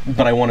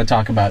 but I want to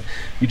talk about,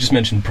 you just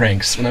mentioned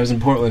pranks. When I was in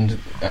Portland,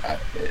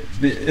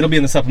 it'll be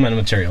in the supplemental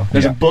material.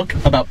 There's a book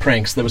about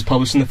pranks that was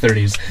published in the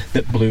 30s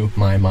that blew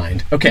my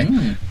mind. Okay.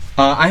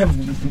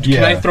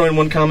 Can I throw in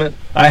one comment?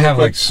 I have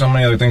like so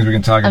many other things we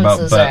can talk about,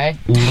 so but sorry.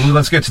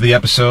 Let's get to the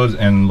episode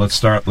and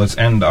let's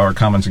end our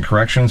comments and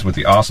corrections with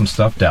the awesome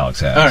stuff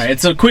Daleks has. All right,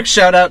 so a quick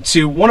shout out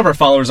to one of our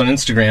followers on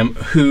Instagram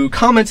who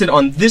commented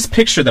on this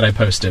picture that I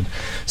posted.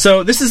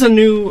 So this is a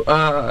new, and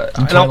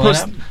I'll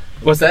post.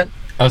 What's that?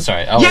 Oh,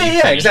 sorry.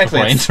 Yeah, exactly.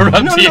 No. It's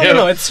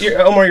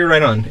Omar. You're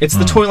right on. It's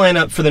the toy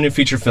lineup for the new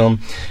feature film,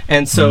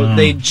 and so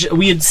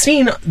we had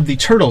seen the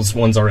Turtles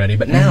ones already,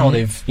 but now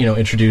they've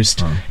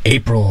introduced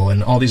April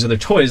and all these other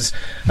toys,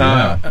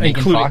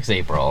 Megan Fox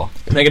April,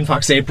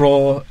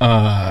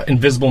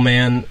 Invisible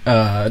Man,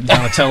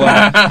 Donatello,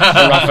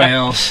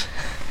 Raphael.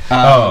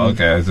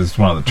 Okay. This is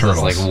one of the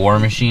Turtles. Like War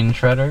Machine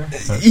Shredder?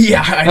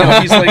 Yeah, I know.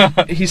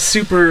 He's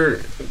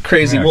super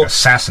crazy. Like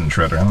Assassin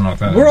Shredder. I don't know what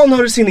that We're all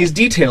noticing these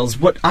details.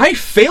 What I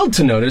failed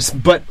to notice,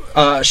 but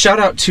shout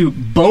out to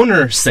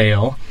Boner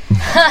Sale,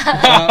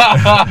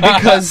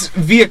 because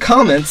via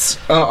comments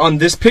on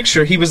this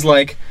picture, he was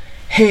like,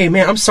 "Hey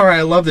man, I'm sorry,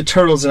 I love the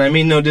Turtles, and I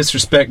mean no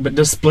disrespect, but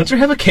does Splinter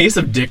have a case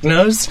of dick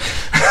nose?" Look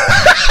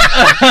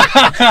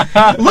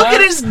at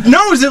his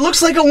nose; it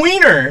looks like a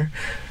wiener.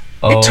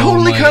 It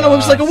totally kind of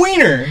looks like a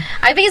wiener.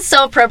 I think it's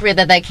so appropriate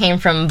that came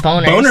from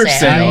Boner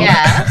Sale.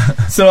 Yeah.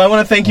 So I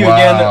want to thank you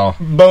again,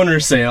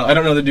 Boner Sale. I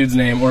don't know the dude's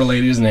name or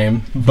lady's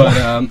name, but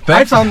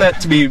I found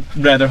that to be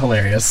rather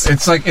hilarious.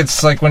 It's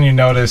like when you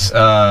notice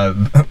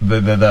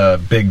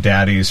the big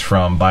daddies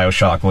from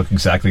BioShock look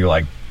exactly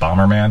like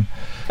Bomberman.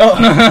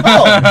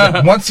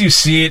 Once you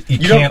see it, you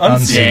can't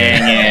unsee it.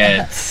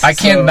 Dang it. I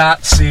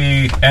cannot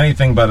see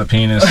anything but a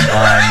penis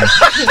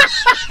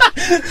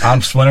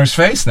on Splinter's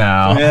face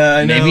now. Yeah,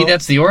 I know. Maybe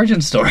that's the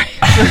origin story.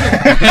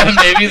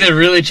 Maybe they're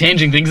really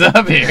changing things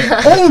up here.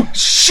 Oh,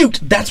 shoot!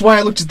 That's why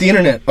I looked at the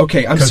internet.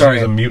 Okay, I'm sorry.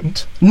 Because he was a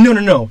mutant?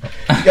 No.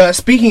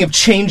 Speaking of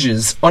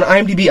changes, on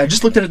IMDb, I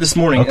just looked at it this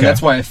morning, and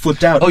that's why I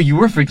flipped out. Oh, you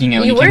were freaking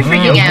out. You were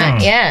freaking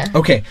out, yeah.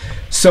 Okay,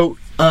 so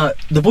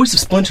the voice of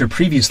Splinter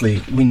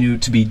previously we knew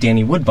to be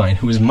Danny Woodbine,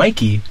 who was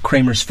Mikey,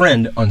 Kramer's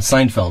friend on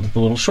Seinfeld, the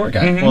little short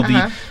guy. Well,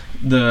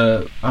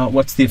 the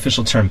what's the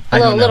official term?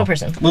 Little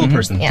person. Little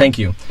person. Yeah. Thank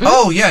you.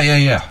 Oh,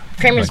 yeah.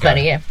 Kramer's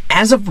buddy, yeah.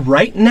 As of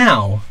right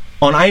now,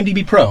 on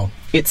IMDb Pro,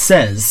 it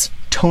says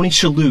Tony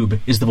Shalhoub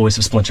is the voice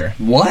of Splinter.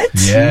 What?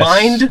 Yes.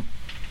 Mind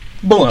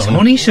blown.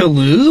 Tony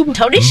Shalhoub?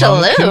 Tony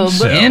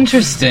Shalhoub.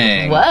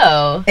 Interesting.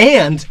 Whoa.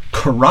 And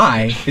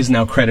Karai is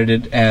now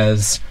credited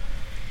as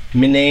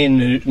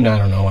Minane. No, I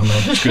don't know. I'm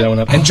going to screw that one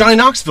up. And Johnny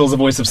Knoxville is the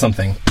voice of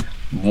something.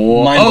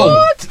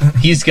 What?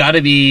 He's got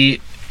to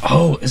be...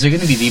 Oh, is there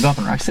going to be Bebop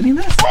and Rocksteady in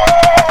this?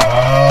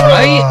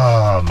 Right?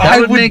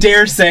 I would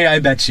dare say I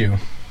bet you.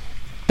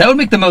 That would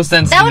make the most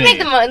sense That would make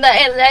the most...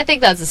 I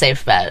think that's a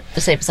safe bet.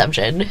 A safe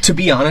assumption. To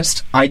be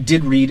honest, I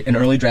did read an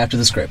early draft of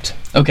the script.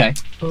 Okay.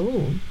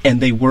 Ooh.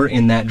 And they were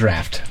in that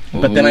draft.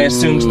 But then I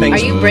assumed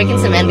things... Are you breaking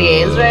some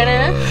NDAs right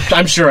now?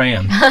 I'm sure I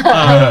am.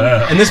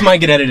 And this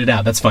might get edited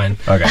out. That's fine.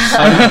 Okay.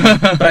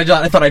 But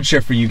I thought I'd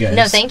share for you guys.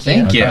 No, thank you.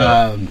 Thank you.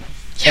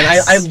 And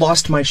I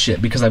lost my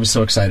shit because I was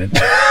so excited.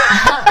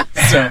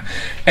 So,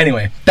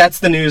 anyway, that's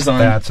the news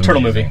on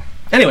Turtle Movie.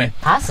 Anyway.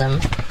 Awesome.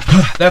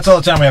 That's all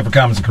the time we have for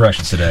comments and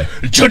corrections today.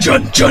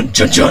 Chun.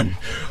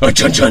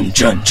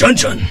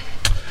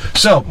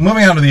 So,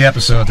 moving on to the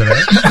episode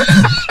today.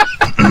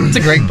 It's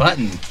a great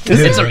button.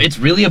 It's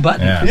really a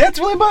button. Yeah, it's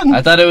really a button.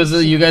 I thought it was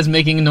you guys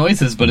making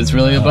noises, but it's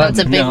really a button. It's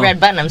a big red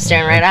button. I'm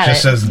staring right at it. It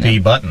just says the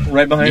button.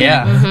 Right behind me.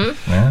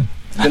 Yeah.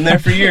 It's been there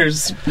for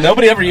years.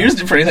 Nobody ever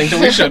used it for anything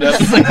until we showed up.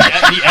 It's like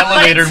the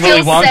elevator in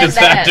Willy Wonka's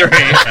factory.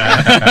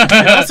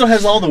 It also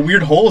has all the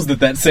weird holes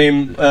that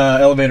same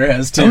elevator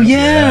has, too. Oh,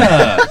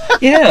 yeah.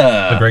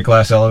 The great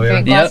glass elevator.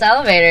 Great glass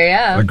elevator,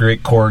 yeah. The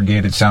great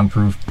corrugated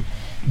soundproof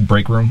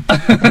break room.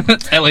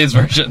 LA's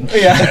version.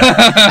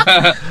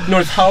 Yeah.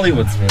 North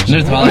Hollywood's version.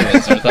 North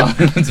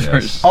Hollywood's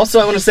version. Also,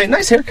 I want to say,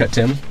 nice haircut,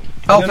 Tim.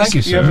 Thank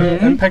you, sir. You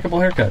have an impeccable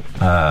haircut.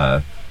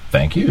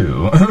 Thank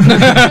you.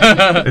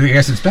 I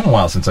guess it's been a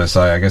while since I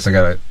saw you. I guess I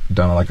got it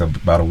done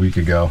about a week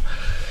ago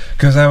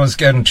because I was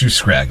getting too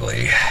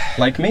scraggly.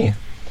 Like me.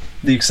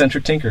 the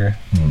eccentric tinker.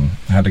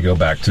 I had to go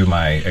back to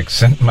my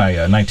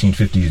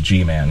 1950s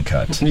G-Man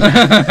cut. So you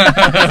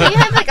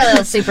have like a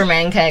little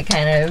Superman cut,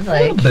 kind of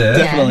like. A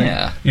little bit.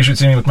 Yeah. You should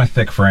see me with my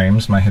thick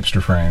frames, my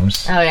hipster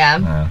frames. Oh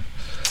yeah.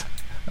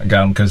 I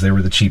got them because they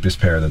were the cheapest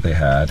pair that they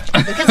had.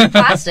 Because of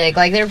plastic,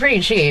 like they're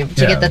pretty cheap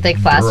to get the thick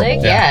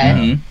plastic. Durable. Yeah.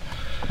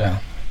 Mm-hmm. Yeah.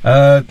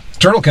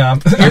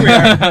 TurtleCon. Here we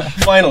are.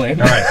 Finally. All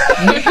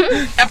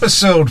right.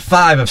 Episode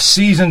 5 of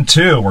Season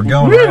 2. We're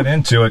going right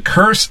into it.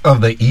 Curse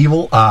of the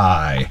Evil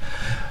Eye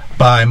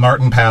by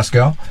Martin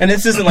Pasco. And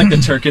this isn't like the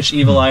Turkish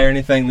evil eye or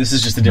anything. This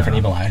is just a different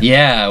evil eye.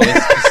 Yeah, it was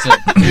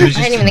I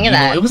didn't even think of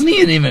that. It wasn't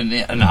even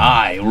an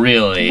eye,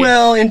 really.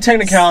 Well, in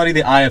technicality,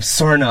 the Eye of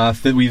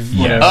Sarnath that we've...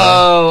 Yeah. whatever.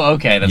 Oh,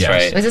 okay, that's Yes.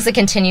 right. Was this a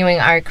continuing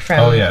arc from?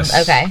 Oh, yes.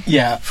 Okay.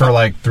 Yeah. For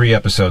like 3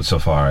 episodes so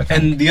far, I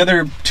think. And the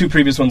other 2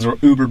 previous ones were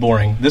uber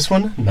boring. This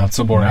one, not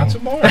so boring. Not so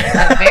boring.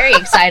 Very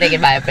exciting in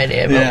my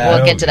opinion. But Yeah.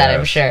 we'll get to that, Oh,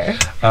 I'm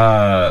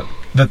sure.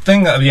 The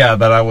thing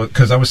that I was,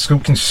 because I was so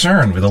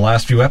concerned with the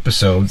last few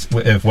episodes,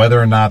 if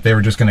whether or not they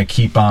were just going to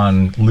keep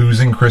on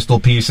losing crystal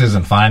pieces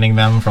and finding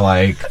them for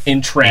like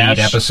In trash.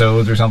 8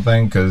 episodes or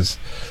something, because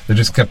they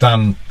just kept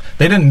on.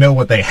 They didn't know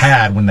what they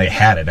had when they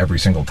had it every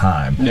single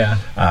time. Yeah.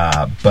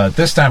 But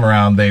this time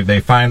around, they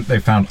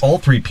found all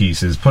 3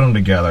 pieces, put them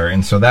together,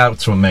 and so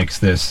that's what makes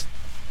this.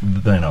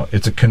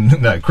 It's a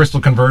crystal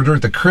converger.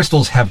 The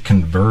crystals have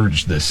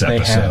converged this They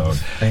episode,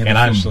 have. They have and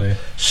officially. I'm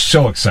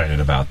so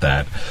excited about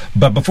that.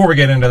 But before we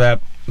get into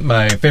that,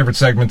 my favorite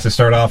segment to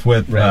start off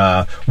with,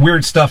 Right.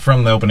 weird stuff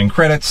from the opening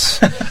credits,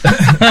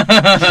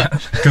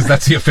 because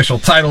that's the official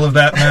title of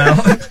that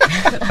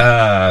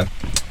now.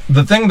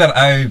 The thing that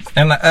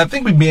I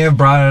think we may have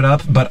brought it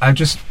up, but I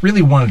just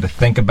really wanted to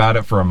think about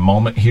it for a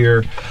moment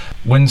here.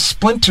 When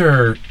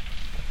Splinter...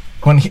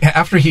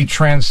 after he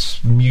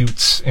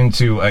transmutes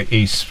into a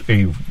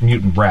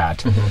mutant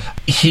rat,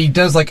 he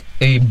does like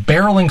a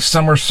barreling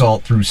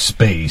somersault through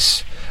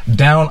space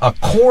down a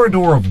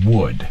corridor of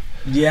wood.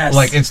 Yes.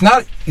 Like it's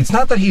not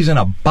that he's in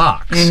a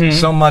box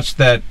so much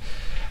that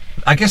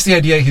I guess the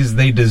idea is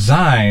they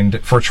designed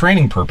for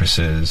training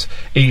purposes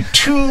a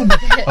tube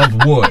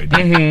of wood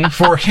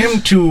for him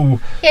to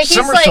Yeah, he's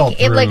somersault like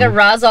in through. like a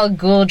Ra's al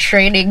Ghul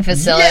training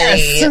facility.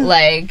 Yes!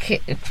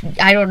 Like,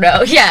 I don't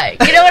know. Yeah,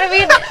 you know what I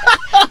mean?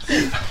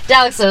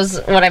 Alex knows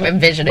what I'm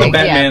envisioning.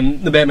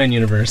 the Batman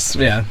universe.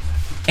 Yeah.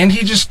 And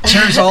he just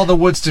tears all the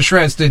woods to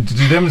shreds to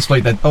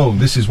demonstrate that, oh,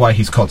 this is why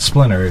he's called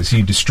Splinter, is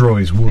he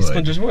destroys wood.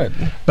 Splinter's wood.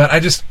 But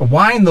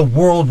why in the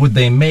world would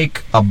they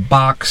make a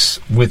box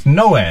with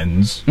no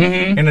ends?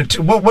 And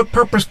what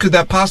purpose could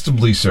that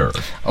possibly serve?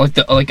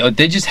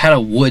 They just had a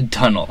wood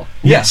tunnel.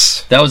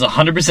 Yes. That was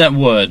 100%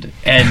 wood,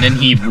 and then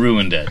he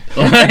ruined it.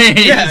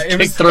 He Yeah, just it kicked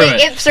was- through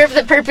it. It served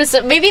the purpose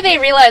of maybe they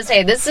realized,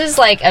 hey, this is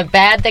like a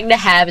bad thing to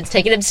have. It's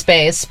taken in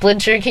space.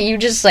 Splinter, can you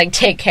just like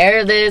take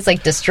care of this?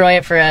 Like destroy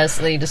it for us.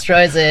 And he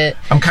destroys it.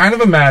 I'm kind of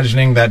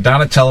imagining that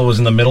Donatello was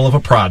in the middle of a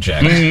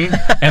project,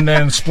 and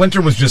then Splinter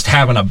was just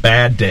having a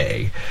bad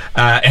day,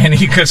 and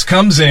he just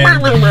comes in,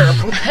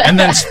 and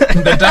then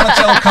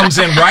Donatello comes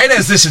in right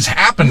as this is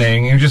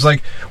happening, and he's just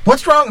like,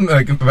 "What's wrong?"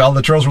 Like, all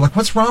the trolls were like,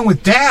 "What's wrong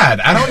with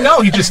Dad?" I don't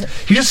know. He just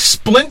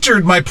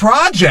splintered my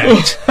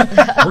project.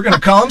 We're gonna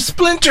call him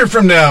Splinter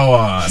from now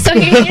on. So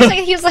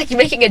he was like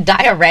making a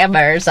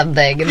diorama or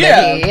something. And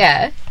then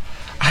Yeah.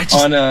 I just,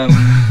 On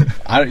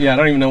I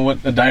don't even know what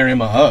a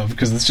diorama of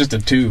because it's just a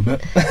tube.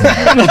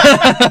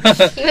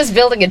 he was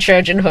building a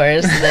Trojan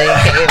horse. And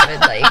then he came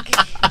and like.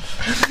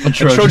 A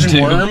Trojan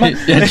tube. worm?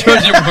 Yeah,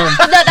 Trojan worm.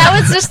 No, that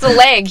was just the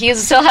leg. He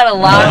still had a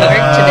lot of work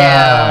to do.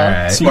 all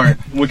right. Smart,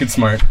 wicked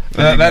smart.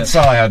 That's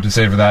all I have to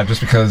say for that.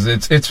 Just because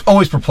it's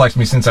always perplexed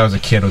me since I was a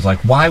kid. It was like,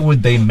 why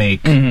would they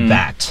make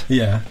that?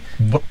 Yeah.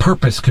 What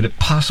purpose could it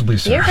possibly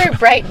serve? You're a very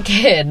bright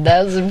kid.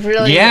 That was a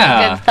really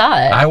Yeah. good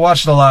thought. I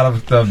watched a lot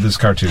of this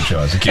cartoon show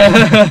as a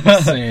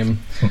kid. Same.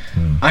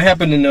 I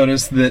happen to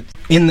notice that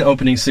in the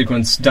opening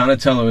sequence,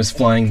 Donatello is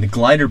flying the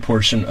glider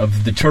portion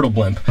of the turtle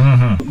blimp.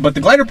 But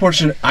the glider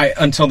portion,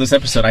 until this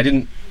episode, I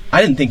didn't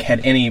think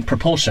had any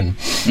propulsion.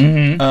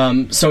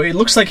 So it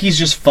looks like he's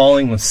just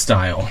falling with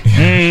style. So,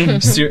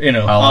 I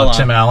a love la-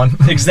 Tim Allen.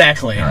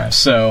 Exactly. right.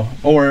 So,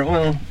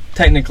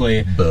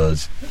 technically,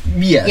 Buzz.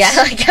 yes.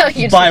 yeah, like how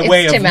you By it's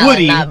way of Tim Allen,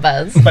 Woody. not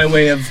Buzz. By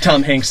way of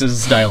Tom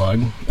Hanks's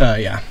dialogue.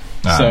 Yeah.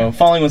 So,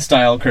 falling with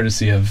style,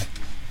 courtesy of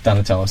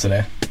Donatello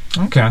today.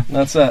 Okay.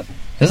 That's that.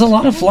 There's a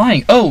lot of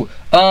flying.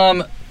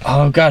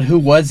 Oh God, who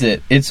was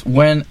it? It's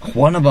when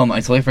one of them, I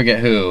totally forget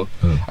who.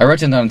 I wrote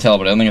down Donatello,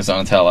 but I don't think it's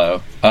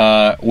Donatello.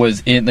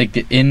 Was in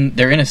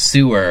they're in a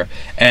sewer,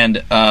 and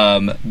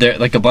they're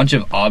like a bunch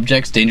of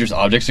dangerous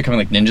objects are coming,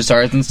 like ninja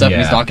stars and stuff,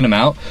 and he's Yeah. knocking them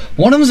out.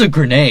 One of them's a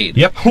grenade.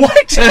 Yep.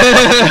 What?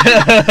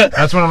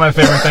 That's one of my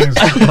favorite things.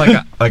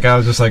 Like Like, I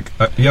was just like,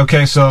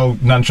 okay, so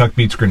nunchuck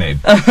beats grenade.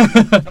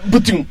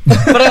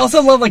 But I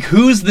also love, like,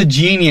 who's the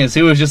genius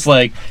who was just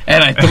like,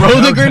 and I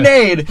throw the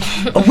grenade.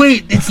 Oh,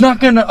 wait, it's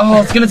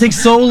gonna take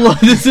so long.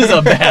 This is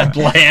a bad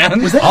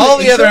plan. All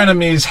the other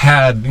enemies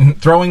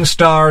had throwing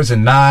stars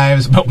and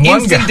knives, but one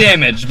instant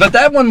damage. But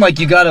that one, like,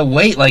 you gotta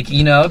wait. Like,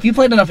 you know, if you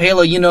played enough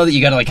Halo, you know that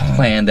you gotta, like,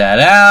 plan that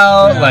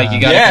out. Like,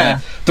 you gotta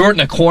kinda throw it in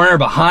a corner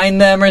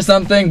behind them or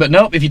something. But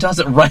nope, if you toss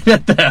it right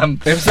at them.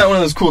 If it's not one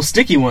of those cool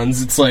sticky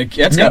ones, it's like,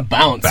 it's gonna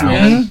bounce,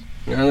 man.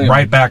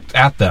 Right back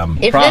at them.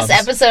 If this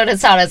episode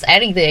has taught us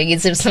anything,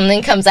 it's if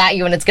something comes at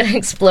you and it's going to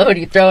explode,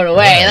 you throw it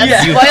away.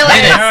 That's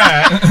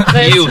spoilers.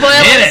 There's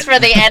spoilers for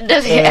the end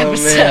of the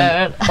episode.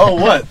 Man. Oh,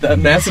 what? That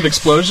massive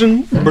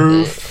explosion?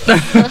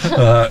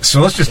 So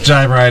let's just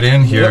dive right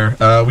in here.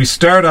 We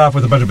start off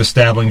with a bunch of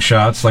establishing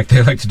shots, like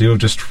they like to do, of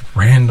just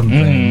random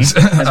things.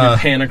 As we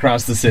pan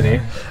across the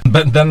city.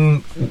 But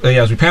then,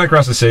 as we pan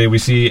across the city, we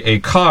see a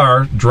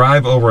car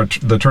drive over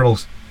the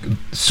turtle's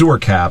sewer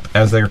cap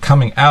as they're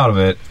coming out of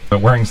it,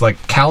 but wearing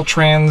like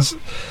Caltrans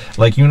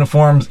like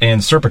uniforms and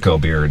Serpico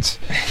beards.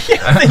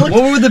 What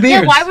were the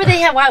beards? Yeah, why were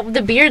they? Why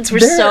the beards were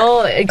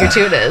so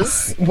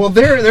gratuitous? Well,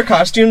 their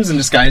costumes and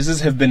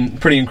disguises have been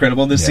pretty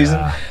incredible this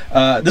season.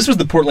 This was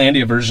the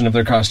Portlandia version of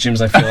their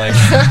costumes, I feel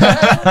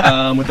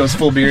like, with those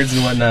full beards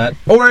and whatnot.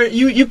 Or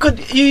you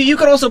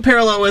could also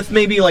parallel with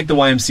maybe like the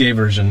YMCA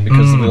version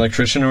because of the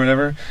electrician or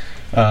whatever.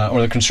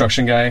 Or the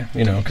construction guy,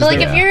 you know. But,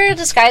 like, if you're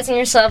disguising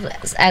yourself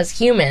as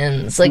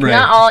humans, like,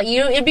 not all...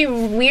 it'd be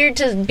weird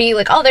to be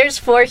like, oh, there's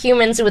 4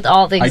 humans with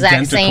all the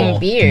exact same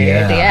beard.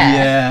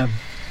 Yeah.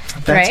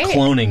 That's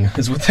cloning,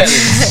 is what that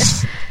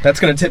is.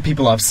 That's going to tip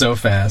people off so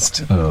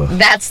fast.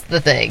 That's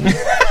the thing.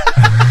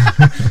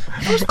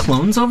 Those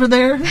clones over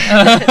there?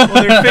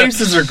 Well, their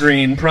faces are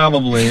green,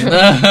 probably.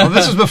 Well,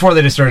 this was before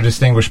they just started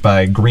distinguished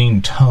by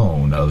green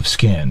tone of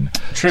skin.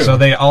 True. So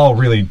they all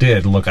really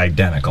did look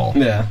identical.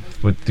 Yeah.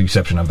 With the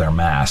exception of their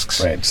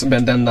masks. Right. So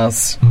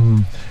bandanas.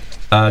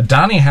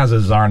 Donnie has a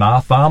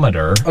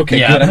Zarnothometer. Okay,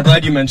 good. I'm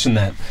glad you mentioned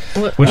that.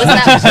 Which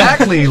looks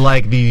exactly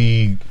like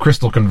the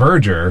Crystal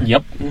Converger.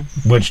 Yep.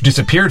 Which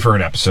disappeared for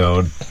an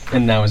episode.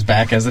 And now is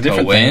back as a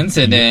different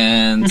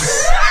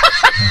coincidence.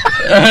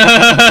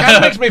 Kind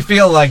of makes me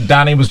feel like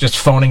Donnie was just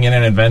phoning in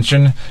an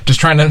invention, just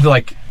trying to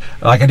like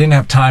I didn't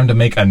have time to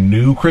make a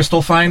new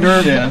crystal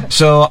finder,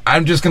 so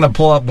I'm just gonna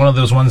pull up one of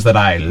those ones that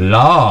I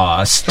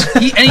lost.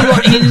 He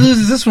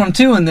loses this one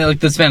too in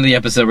the span of the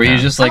episode where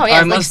he's just like,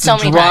 I must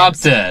have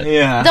dropped it.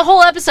 Yeah, the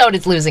whole episode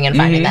is losing and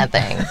finding that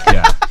thing.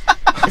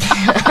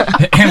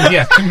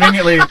 And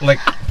conveniently, like.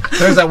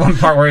 There's that one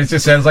part where he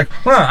just says, like,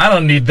 I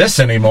don't need this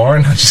anymore.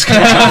 And I'm just gonna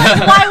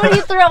why would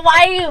he throw...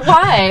 Why?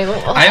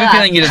 I have a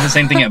feeling he does the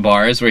same thing at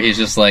bars where he's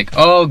just like,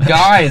 oh,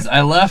 guys,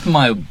 I left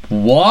my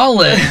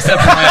wallet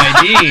except for my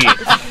ID.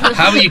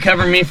 How about you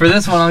cover me for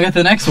this one? I'll get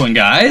the next one,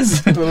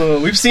 guys.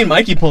 We've seen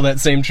Mikey pull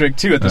that same trick,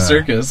 too, at the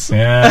circus.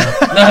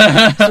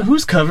 Yeah. So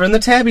who's covering the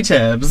tabby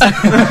tabs?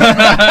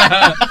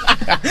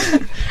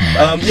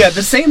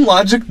 The same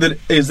logic that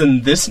is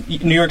in this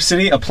New York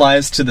City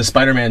applies to the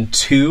Spider-Man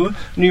 2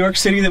 New York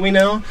City that we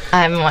know.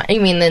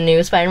 You mean the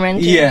new Spider-Man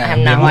 2? Yeah. I have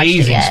not watched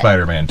it yet.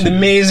 Spider-Man 2. The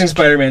Amazing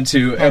Spider-Man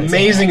 2.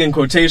 Amazing in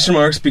quotation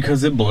marks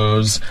because it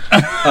blows.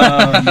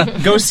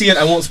 Go see it.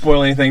 I won't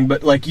spoil anything,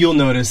 but like you'll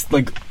notice,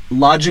 like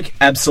logic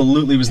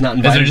absolutely was not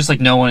invited. Is there just like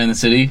no one in the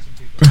city?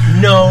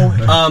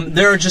 No.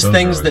 There are just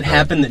things that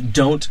happen that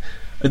don't...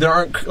 There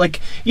aren't,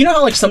 like, you know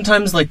how, like,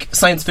 sometimes, like,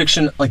 science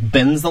fiction, like,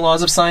 bends the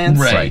laws of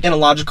science in a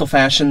logical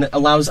fashion that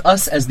allows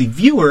us, as the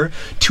viewer,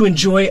 to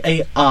enjoy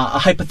a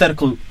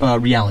hypothetical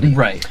reality.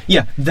 Right.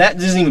 Yeah, that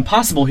isn't even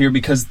possible here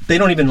because they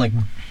don't even, like,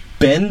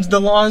 bend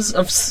the laws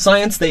of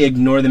science. They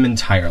ignore them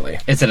entirely.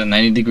 It's at a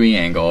 90-degree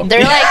angle.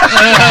 They're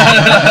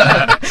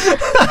like...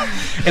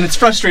 And it's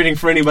frustrating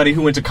for anybody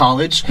who went to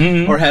college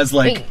or has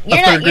like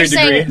a third-grade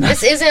degree.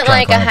 This isn't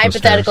like a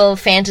hypothetical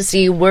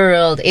fantasy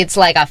world. It's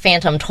like a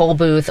Phantom Toll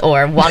Booth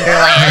or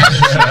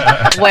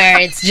Wonderland where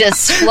it's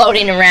just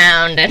floating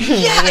around. And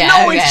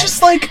it's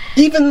just like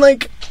even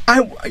like.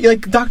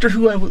 Doctor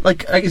Who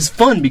is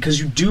fun because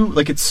you do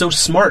like it's so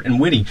smart and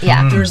witty.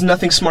 Yeah. There's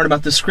nothing smart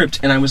about this script,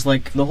 and I was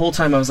like the whole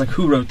time I was like,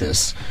 who wrote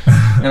this?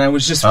 And I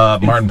was just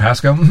Martin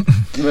Pascoe.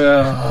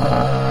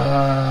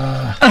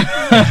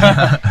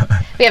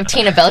 We have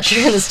Tina Belcher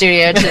in the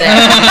studio today.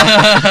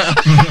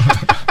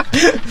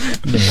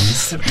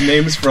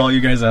 Names for all you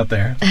guys out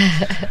there.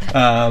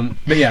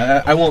 But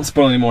yeah, I won't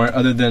spoil anymore.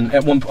 Other than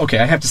at one,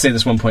 I have to say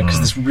this one point because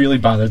this really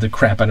bothered the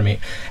crap out of me.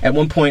 At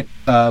one point,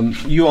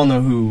 you all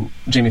know who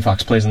Jamie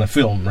Foxx plays in the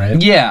film,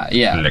 right? Yeah.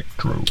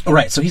 Electro.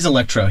 Right. So he's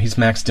Electro. He's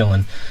Max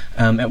Dillon.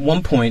 At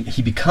one point,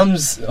 he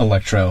becomes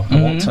Electro.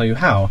 I won't tell you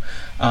how.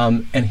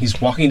 And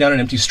he's walking down an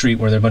empty street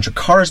where there are a bunch of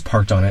cars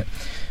parked on it,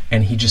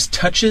 and he just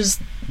touches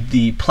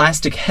the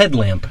plastic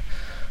headlamp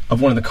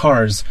of one of the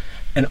cars.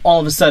 and all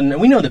of a sudden,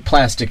 and we know that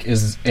plastic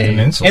is An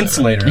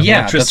insulator. of Yeah,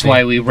 electricity. that's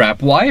why we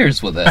wrap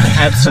wires with it.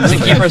 Absolutely.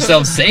 To keep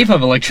ourselves safe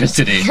of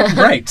electricity.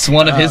 Right. It's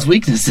one of his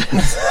weaknesses.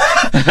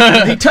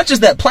 He touches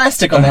that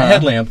plastic on the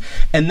headlamp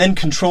and then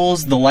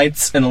controls the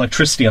lights and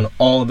electricity on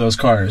all of those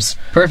cars,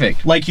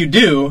 Perfect. like you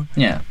do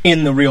Yeah.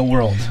 in the real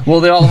world. Well,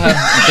 they all have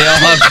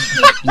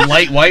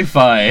light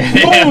Wi-Fi.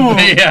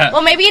 Yeah.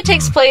 Well, maybe it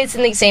takes place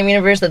in the same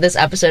universe that this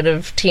episode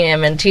of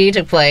TMNT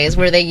took place,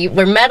 where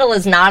metal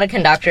is not a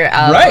conductor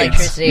of Right.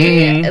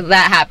 electricity.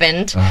 That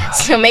happened.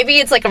 So maybe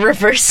it's like a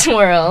reverse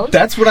world.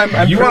 That's what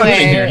I'm You want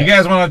predicting here. you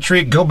guys want a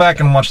treat? Go back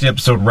and watch the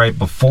episode right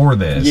before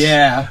this.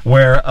 Yeah.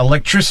 Where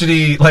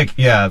electricity,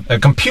 a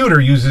computer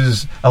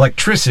uses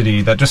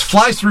electricity that just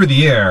flies through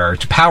the air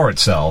to power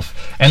itself,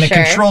 and it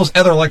Sure. controls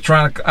other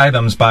electronic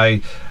items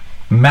by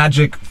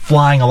magic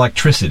flying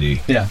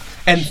electricity. Yeah.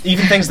 And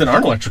even things that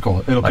aren't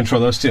electrical, it'll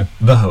control those too.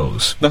 The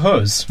hose. The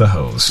hose. The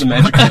hose. The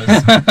magic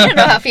hose. I don't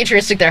know how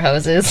futuristic their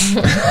hose is.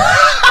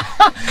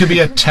 Could be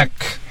a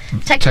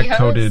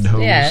tech-coded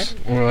hose.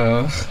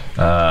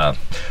 Yeah.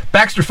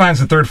 Baxter finds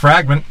the third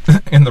fragment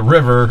in the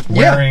river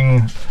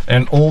wearing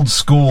an old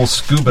school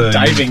scuba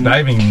Diving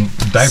diver.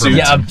 suit.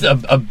 Yeah,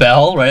 a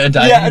bell, right? A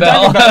diving Yeah, a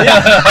bell. diving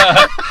bell,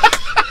 yeah.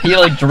 He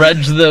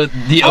dredged the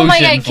ocean Oh my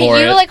god, for can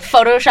you it.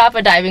 Photoshop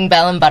a diving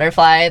bell and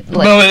butterfly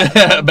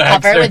Baxter.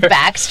 cover with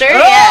Baxter? Oh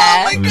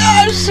Yeah. my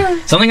gosh!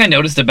 Something I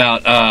noticed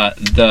about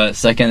the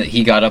second that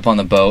he got up on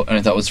the boat, and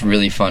I thought was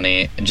really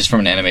funny, just from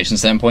an animation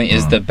standpoint,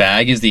 is the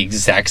bag is the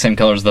exact same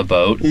color as the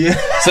boat. Yeah.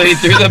 So he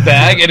threw the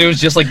bag, and it was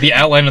just like the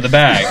outline of the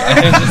bag. And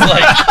it was just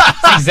like,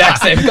 it's the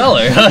exact same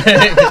color.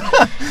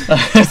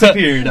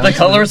 Disappeared. The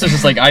colorist is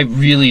just like, I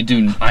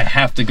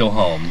have to go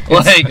home.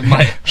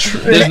 Like,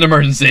 there's an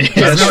emergency.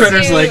 Yeah,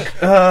 Shredder's like,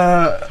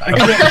 I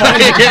gotta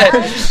Yeah.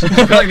 I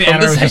feel like the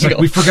animator's just like,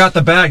 we forgot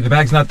the bag. The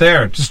bag's not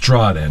there. Just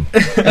draw it in.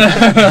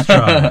 Just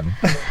draw it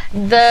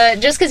in.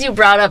 Just because you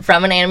brought up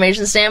from an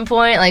animation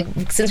standpoint, like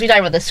since we talked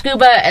about the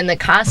scuba and the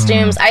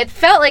costumes, I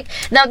felt like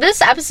now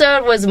this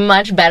episode was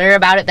much better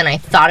about it than I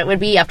thought it would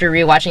be after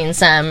rewatching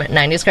some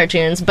 90s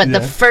cartoons, but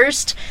the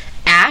first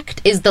act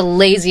is the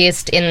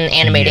laziest in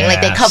animating. Like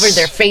they Yes. covered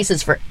their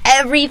faces for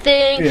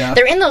everything. Yeah.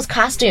 They're in those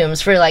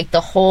costumes for like the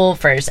whole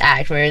first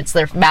act where it's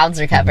their mouths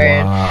are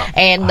covered, Wow.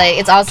 and like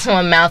it's also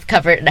a mouth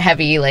covered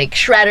heavy like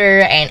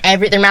Shredder, and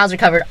their mouths are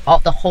covered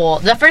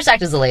the first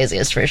act is the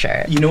laziest for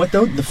sure. You know what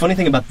though? The funny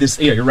thing about this,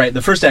 yeah, you're right.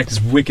 The first act is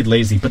wicked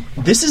lazy, but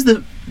this is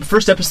the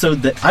first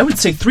episode that I would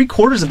say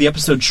 3/4 of the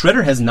episode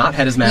Shredder has not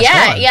had his mask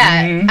Yeah, on.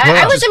 yeah.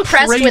 I was Which is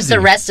impressed with crazy. the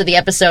rest of the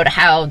episode,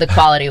 how the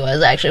quality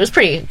was, actually. It was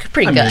pretty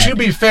good. To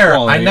be fair,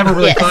 I never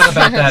really Yeah. thought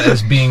about that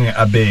as being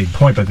a big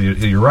point, but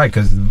you're right,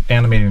 because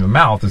animating the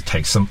mouth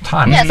takes some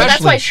time. Yeah, so that's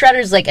Especially- why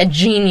Shredder's like a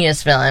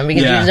genius villain,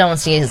 because Yeah. you don't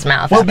see his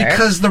mouth Well, ever.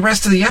 because the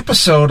rest of the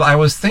episode, I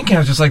was thinking, I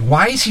was just like,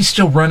 why is he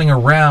still running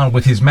around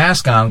with his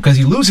mask on? Because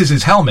he loses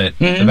his helmet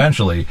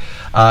eventually,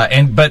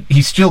 but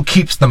he still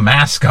keeps the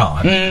mask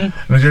on. And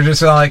you're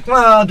just like,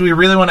 well, do we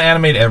really want to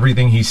animate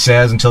everything he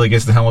says until he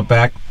gets the helmet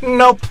back?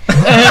 Nope.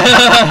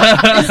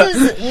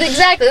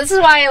 This is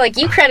why, like,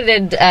 you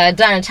credited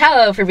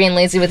Donatello for being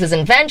lazy with his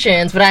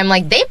inventions, but I'm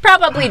like, they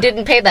probably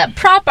didn't pay that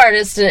prop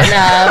artist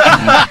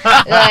enough.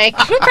 Like,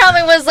 he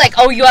probably was like,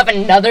 oh, you have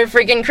another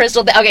freaking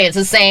crystal okay, it's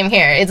the same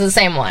here. It's the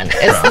same one.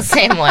 It's the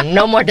same one.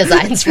 No more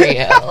designs for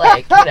you.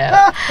 Like, you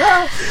know.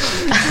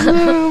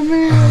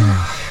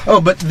 Oh,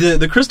 but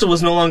the crystal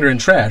was no longer in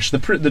trash.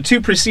 The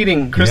two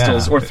preceding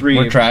crystals, Yeah. or three,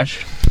 We're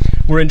trash.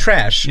 were in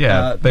trash.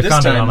 Yeah, they this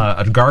found it time, on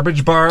a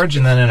garbage barge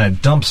and then in a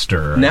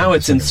dumpster. Now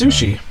it's in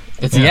sushi.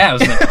 It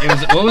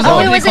was what was Oh,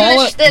 what it did was he call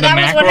in it? that was what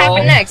mackerel?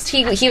 happened next.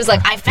 He was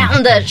like, I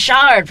found the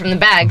shard from the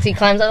bag. So he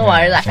climbs out of the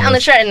water. I found the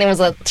shard, and there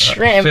was a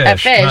shrimp, a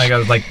fish. And I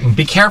goes like,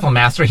 be careful,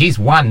 master. He's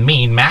one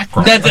mean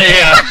mackerel. That's it,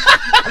 yeah.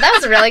 That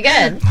was really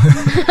good.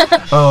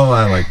 Oh,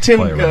 I like Tim,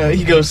 play around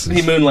he with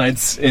he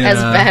moonlights in,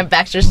 As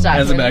Baxter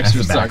Stockman. as a Baxter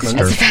As a Stockman.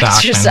 Baxter. As a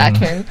Baxter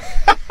Stockman.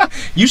 Stockman.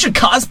 You should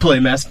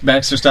cosplay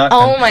Baxter Stockman.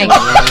 Oh my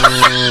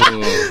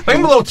god.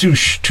 I'm a little too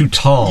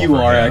tall. You for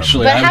are him.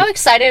 actually. But how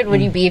excited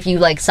would you be if you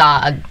like saw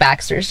a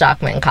Baxter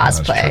Stockman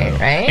cosplay, True.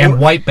 right? And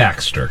White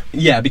Baxter.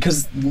 Yeah,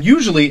 because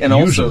usually, and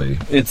Usually.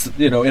 also, it's,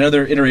 in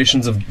other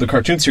iterations of the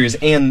cartoon series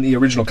and the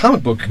original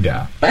comic book,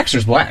 Yeah.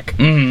 Baxter's black.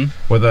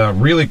 With a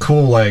really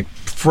cool, like,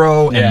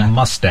 fro and Yeah.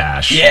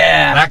 mustache.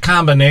 Yeah. That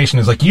combination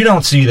is like, you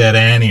don't see that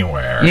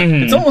anywhere.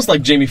 It's almost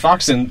like Jamie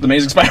Foxx in The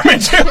Amazing Spider-Man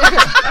 2.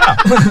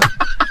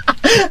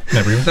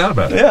 Never even thought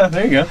about it. Yeah,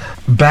 there you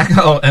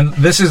go. And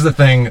this is the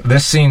thing,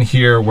 this scene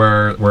here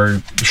where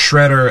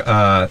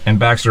Shredder and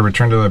Baxter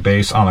return to their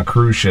base on a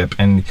cruise ship,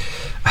 and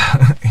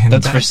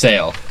That's for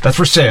sale. That's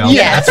for sale.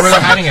 Yes. That's where they're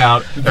hiding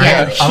out. They're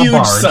Yeah. hiding on a Huge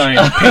barge.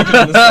 sign painted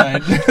on the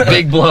side.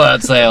 Big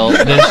blowout sale.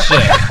 This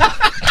shit.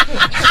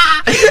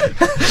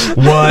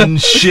 One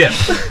ship.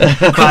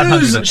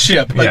 Cruise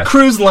ship. Like Yeah.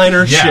 cruise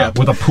liner Yeah, ship.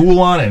 with a pool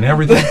on it and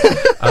everything.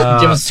 Do you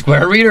have a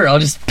square reader? I'll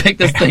just pick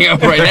this thing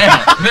up right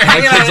now. My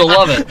hanging kids will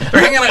love it.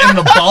 They're hanging out in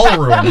the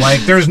ballroom.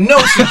 Like, there's no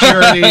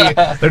security.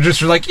 They're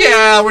just like,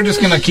 yeah, we're just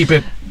going to keep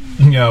it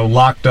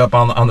locked up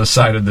on the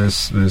side of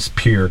this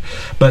pier.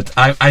 But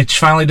I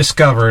finally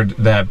discovered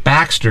that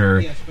Baxter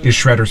is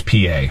Shredder's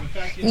PA.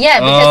 Yeah,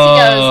 because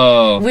he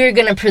goes, "We're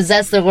gonna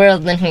possess the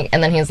world,"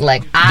 and then he's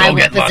like, "I Go will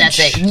get possess lunch."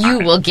 it. You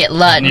will get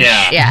lunch."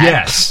 Yeah.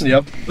 Yes.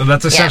 Yep.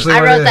 That's essentially I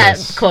what wrote it that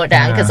is. quote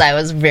down because I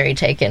was very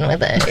taken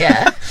with it.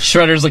 Yeah.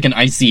 Shredder's like an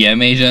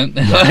ICM agent.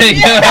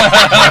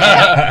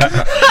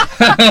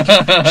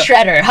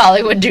 Shredder,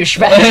 Hollywood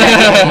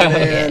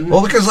douchebag.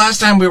 Well, because last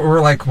time we were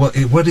like, well,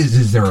 what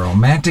is there a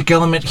romantic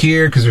element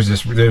here? Because there's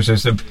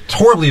this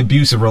horribly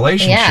abusive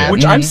relationship. Yeah.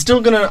 Which I'm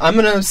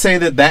gonna say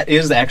that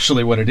is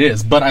actually what it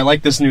is. But I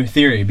like this new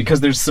theory because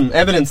there's some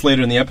evidence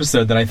later in the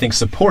episode that I think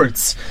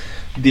supports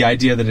the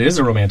idea that it is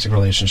a romantic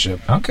relationship.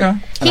 Okay.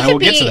 And I will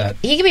get to that.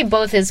 He could be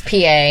both his PA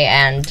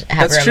and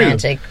have That's a true.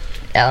 romantic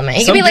element.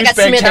 He Some could be like a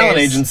douchebag talent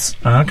Smithers. agents.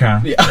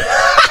 Okay.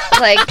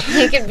 Like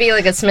he could be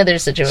like a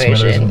Smithers situation.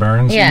 Smithers and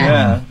Burns? Yeah.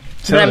 Yeah.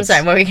 But I'm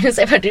sorry, what were you going to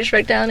say about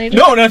douchebag talent agents?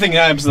 No, nothing.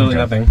 Absolutely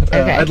nothing. Okay.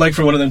 I'd like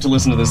for one of them to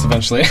listen to this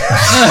eventually.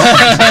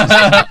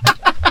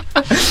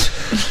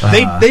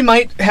 They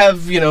might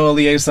have, a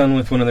liaison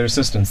with one of their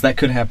assistants. That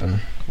could happen.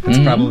 It's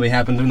probably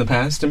happened in the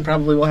past and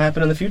probably will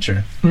happen in the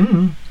future.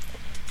 Mm-hmm.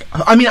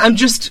 I mean, I'm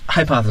just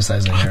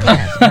hypothesizing here.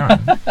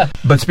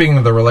 But speaking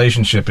of the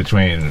relationship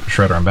between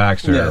Shredder and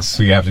Baxter, Yes.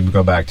 we have to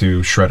go back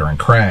to Shredder and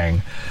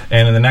Krang.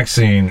 And in the next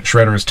scene,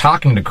 Shredder is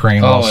talking to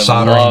Krang while I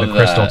soldering love the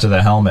crystal that. to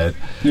the helmet.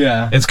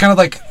 Yeah. It's kind of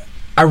like,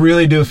 I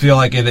really do feel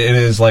like it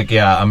is like,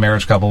 a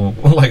marriage couple,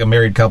 like a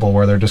married couple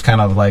where they're just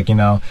kind of like,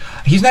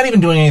 he's not even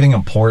doing anything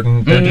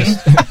important. They're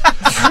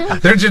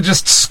they're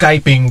just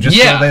Skyping so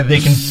that they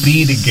can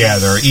be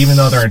together, even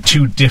though they're in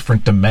two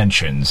different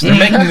dimensions. They're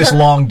making this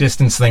long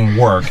distance thing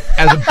work,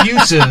 as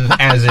abusive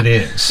as it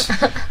is.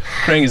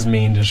 Krang is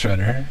mean to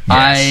Shredder.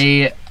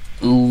 I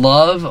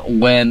love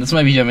when, this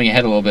might be jumping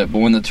ahead a little bit, but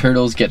when the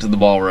turtles get to the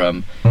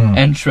ballroom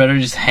and Shredder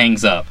just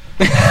hangs up.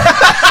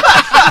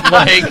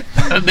 Like,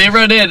 they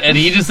run in and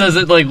he just says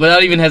it like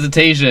without even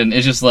hesitation.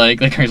 It's just like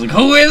Krang's like,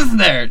 who is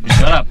there?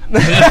 Shut up.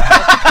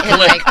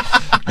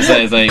 So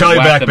it's like, Call you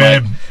whack back, the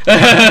babe. mic.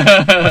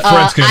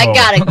 I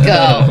gotta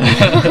go.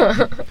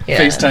 Yeah.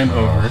 FaceTime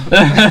over.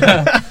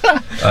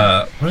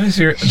 What is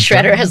your...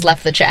 Shredder has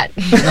left the chat.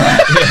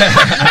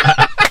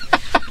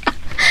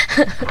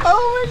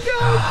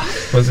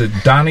 Was it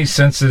Donnie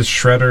senses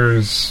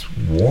Shredder's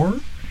war?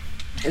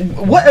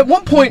 At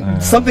one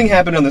point, something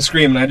happened on the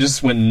screen, and I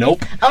just went,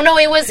 nope. Oh no,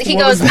 it was. He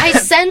What goes, was "I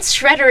sense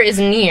Shredder is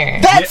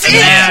near." That's it!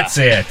 That's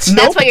it.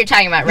 That's what you're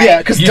talking about, right? Yeah,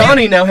 because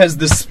Donnie now has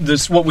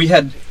this what we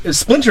had.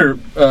 Splinter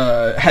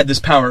had this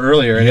power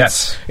earlier, and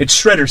Yes. it's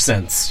Shredder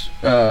sense.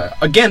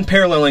 Again,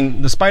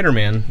 paralleling the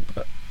Spider-Man.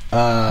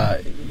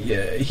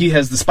 He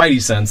has the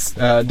Spidey sense.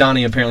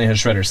 Donnie apparently has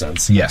Shredder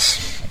sense.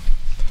 Yes.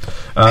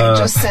 I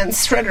just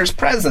sensed Shredder's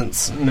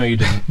presence. No, you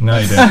didn't. No,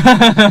 he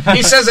didn't.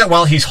 He says that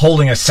while he's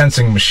holding a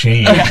sensing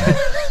machine.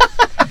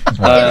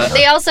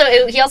 He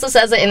also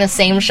says it in the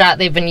same shot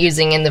they've been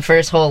using in the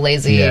first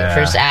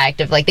first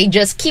act of like they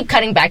just keep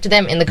cutting back to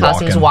them in the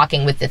costumes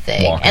walking with the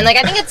thing. And like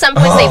I think at some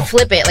point they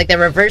flip it, like they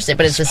reverse it,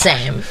 but it's the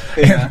same.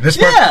 This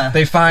part,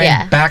 they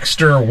find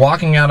Baxter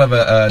walking out of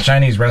a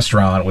Chinese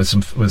restaurant with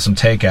some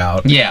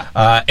takeout.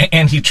 Yeah.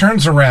 And he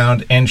turns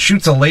around and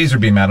shoots a laser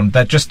beam at him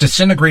that just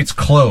disintegrates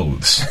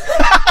clothes.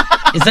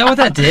 Is that what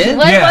that did?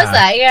 What was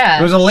that? Yeah.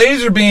 It was a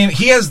laser beam.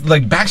 He has,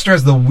 Baxter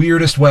has the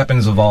weirdest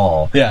weapons of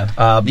all. Yeah.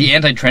 The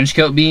anti-trench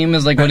coat beam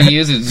is like what he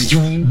uses.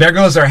 There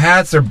goes their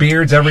hats, their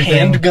beards, everything.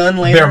 Handgun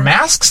laser. Their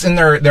masks and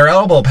their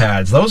elbow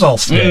pads, those all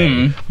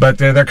stay. But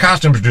their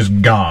costumes are just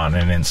gone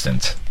in an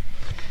instant.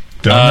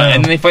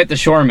 And then they fight the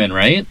shoremen,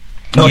 right?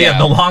 Oh yeah,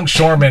 the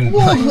longshoremen.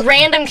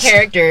 Random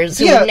characters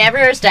who Yeah. were never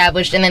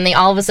established, and then they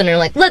all of a sudden are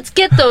like, "Let's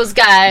get those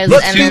guys."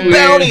 Let's and get then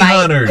bounty fight.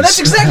 hunters. That's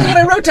exactly what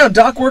I wrote down.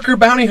 Dock worker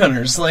bounty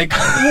hunters. Like,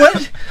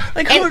 what?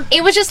 Like, who And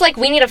it was just like,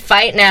 we need a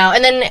fight now.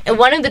 And then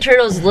one of the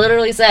turtles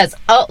literally says,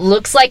 "Oh,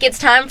 looks like it's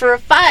time for a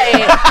fight."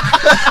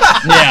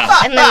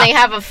 Yeah. And then they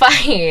have a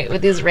fight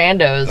with these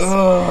randos.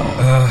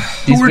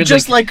 who were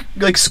just like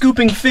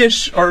scooping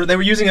fish, or they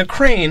were using a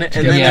crane, and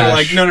then they Yeah. were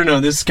like, no,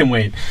 this can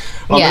wait.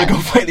 I'm Yeah. gonna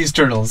go fight these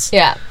turtles.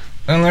 Yeah.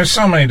 And there's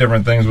so many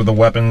different things with the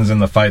weapons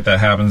and the fight that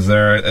happens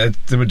there. It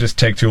would just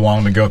take too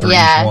long to go through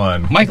Yeah. each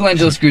one.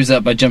 Michelangelo screws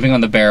up by jumping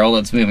on the barrel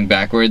that's moving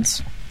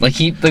backwards. Like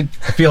I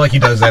feel like he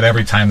does that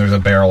every time there's a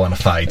barrel in a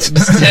fight. he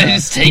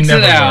just He takes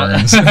never it out.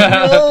 learns.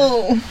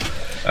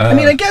 I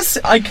mean, I guess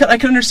I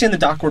can understand the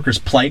dock workers'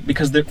 plight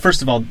because,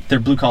 first of all, they're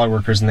blue-collar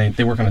workers and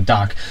they work on a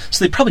dock,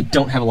 so they probably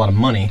don't have a lot of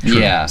money.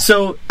 Yeah.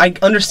 So I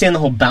understand the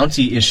whole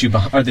bounty issue,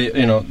 or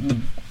the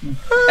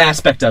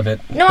aspect of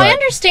it. No, but- I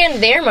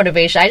understand their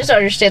motivation. I just don't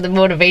understand the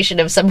motivation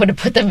of someone to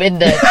put them in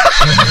the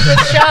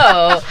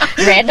show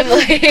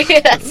randomly.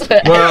 That's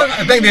what. Well,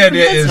 I think the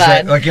idea That's is fine.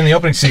 that, like in the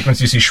opening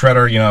sequence, you see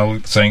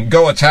Shredder, saying,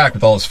 "Go attack"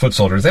 with all his foot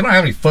soldiers. They don't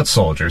have any foot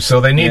soldiers,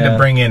 so they need to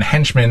bring in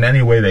henchmen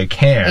any way they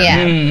can.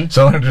 Yeah.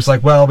 So they're just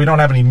like, well, we don't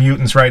have any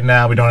mutants right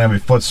now. We don't have any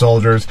foot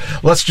soldiers.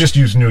 Let's just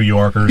use New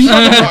Yorkers.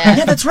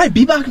 Yeah, that's right.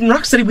 Bebop and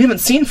Rocksteady we haven't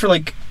seen for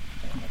like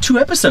 2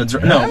 episodes.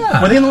 No,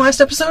 Yeah. were they in the last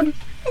episode?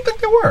 don't think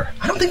they were.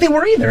 I don't think they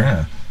were either.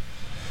 Yeah.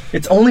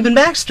 It's only been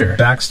Baxter.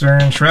 Baxter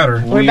and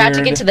Shredder. We're about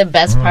to get to the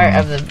best part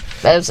of the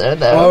episode,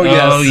 though. Oh,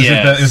 yes. Oh,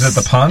 yes. Is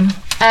it the pun?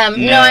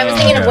 No, I was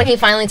thinking of Okay. when he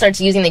finally starts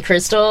using the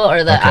crystal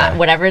or the Okay.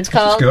 whatever it's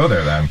called. Let's go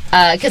there then.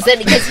 Because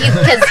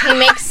he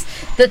makes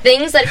the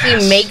things that he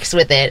makes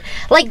with it.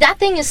 Like that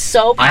thing is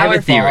so powerful. I have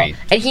a theory.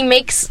 And he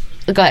makes.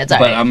 Go ahead, sorry.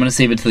 But I'm gonna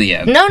save it to the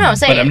end. No,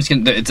 say But it. I'm just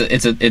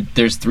gonna.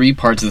 There's 3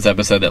 parts of this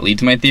episode that lead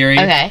to my theory.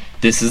 Okay.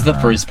 This is the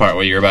first part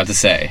what you're about to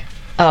say.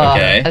 Oh,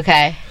 Okay.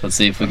 Okay. Let's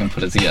see if we can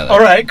put it together. All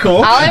right, cool.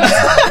 All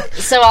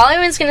I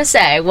was gonna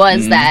say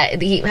was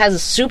that he has a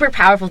super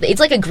powerful. It's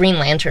like a Green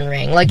Lantern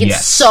ring. Like it's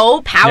Yes.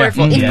 so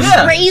powerful. Yeah. It's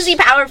Yes. crazy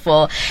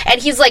powerful.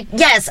 And he's like,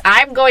 "Yes,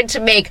 I'm going to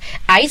make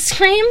ice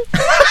cream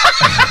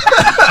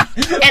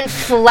and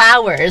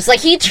flowers." Like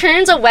he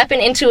turns a weapon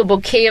into a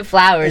bouquet of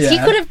flowers. He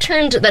Yeah. could have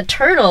turned the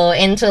turtle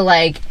into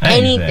like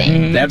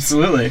anything.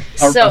 Absolutely.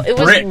 So it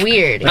was brick.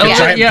 weird. I love,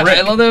 giant Yeah. brick.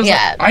 I love those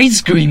Yeah.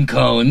 ice cream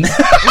cones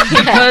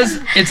because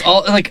it's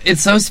all like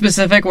it's so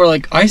specific. Where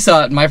like I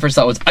saw it, my first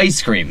thought was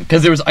ice cream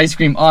because there was ice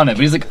cream on it.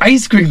 But he's like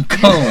ice cream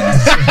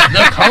cones.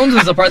 The cones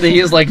was the part that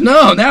he was like,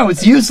 no, now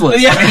it's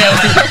useless. Yeah. I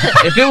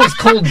mean, if it was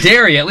cold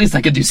dairy, at least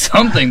I could do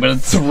something. But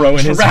it's Throw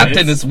in his trapped face.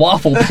 in this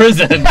waffle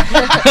prison.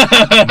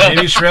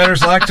 Maybe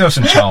Shredder's lactose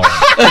intolerant.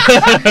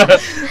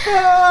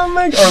 Oh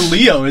my! Or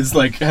Leo is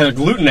like had a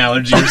gluten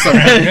allergy or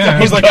something. Yeah.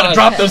 He's like, gotta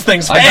drop those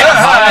things I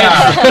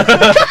fast.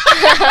 got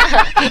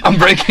hives. I'm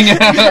breaking out.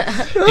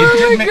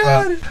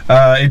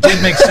 It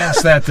did make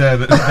sense that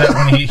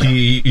when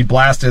he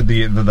blasted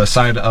the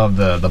side of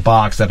the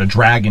box that a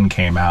dragon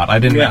came out. I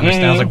didn't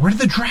understand. I was like, where did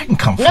the dragon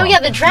come from? No, yeah,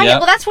 the dragon. Yep.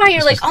 Well, that's why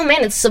you're like, oh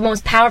man, it's the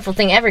most powerful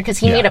thing ever because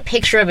he Yeah. made a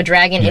picture of a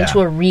dragon Yeah. into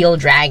a real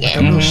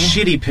dragon.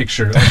 Shitty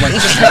picture of like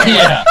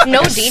Yeah.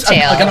 No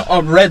detail. like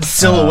a red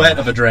silhouette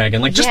of a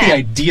dragon, like just the Yeah.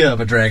 idea of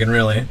a dragon,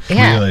 really.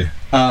 Yeah. Really?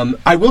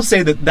 I will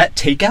say that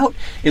takeout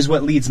is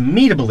what leads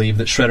me to believe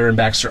that Shredder and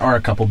Baxter are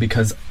a couple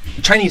because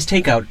Chinese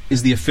takeout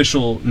is the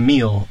official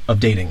meal of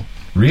dating.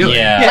 Really?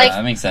 Yeah, Like,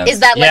 that makes sense. Is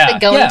that like Yeah, the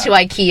going yeah. to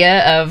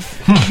IKEA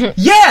of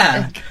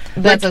Yeah,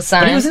 that's a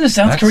sign? But he was in a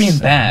South That's Korean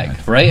sad.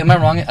 bag, right? Am I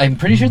wrong? I'm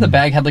pretty sure the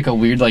bag had like a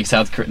weird, like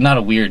not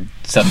a weird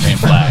South Korean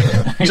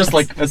flag. just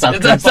like a South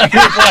It's a South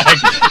Korean flag.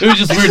 It was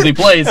just weirdly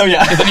placed. Oh,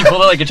 yeah. Because then he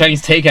pulled out like a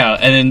Chinese takeout,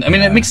 and then I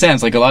mean it makes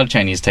sense. Like a lot of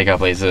Chinese takeout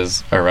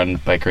places are run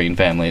by Korean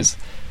families.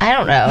 I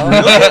don't know.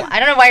 I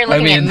don't know why you're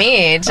looking at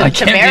me to I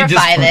can't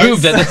verify be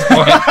disproved this. at this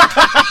point.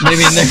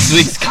 Maybe next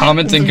week's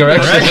comments and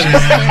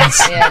corrections.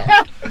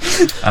 Yeah.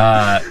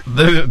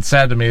 It's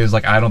sad to me is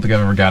like I don't think I've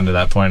ever gotten to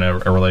that point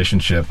of a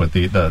relationship with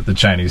the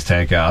Chinese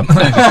takeout.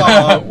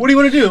 what do you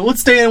want to do?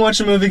 Let's stay and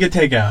watch a movie, get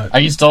takeout. Are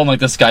you still on like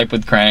the Skype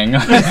with Krang?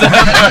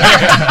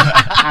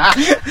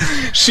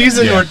 She's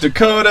in North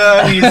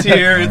Dakota. He's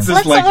here. It's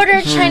just Let's like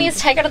order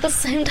Chinese takeout at the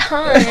same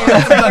time.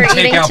 I've done We're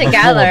eating takeout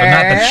together. before,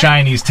 but not the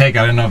Chinese takeout.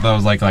 I didn't know if that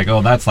was like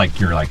oh that's like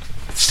you're like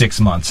 6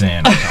 months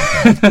in. Or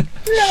something.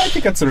 I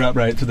think that's about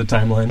right for the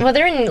timeline. Well,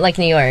 they're in like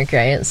New York,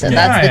 right? So Yeah.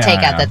 that's the Yeah,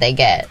 takeout yeah. that they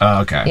get.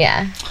 Oh, okay.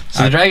 Yeah.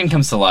 So the dragon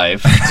comes to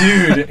life,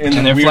 Dude, in and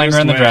the they're flying weirdest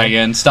around the way.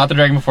 dragon. Stop the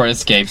dragon before it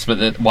escapes,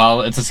 but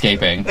while it's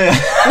escaping, We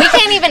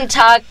can't even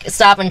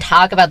stop and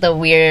talk about the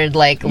weird,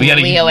 like, We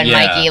gotta- Leo and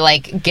yeah. Mikey,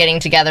 like, getting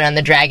together on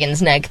the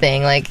dragon's neck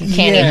thing. Like, you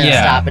can't even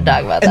Yeah. stop and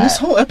talk about And that. this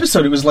whole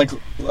episode, it was like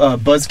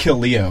Buzzkill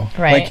Leo.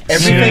 Right. Like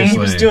everything he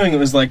was Seriously. doing, it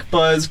was like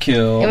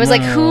Buzzkill. It was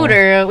like no.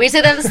 Hooter. We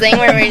said that this thing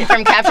where we,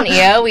 from Captain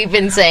EO, we've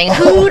been saying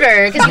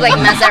Hooter because we like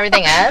mess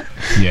everything up.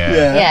 Yeah.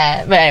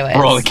 Yeah, but anyways.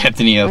 for all the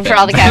Captain EO fans. For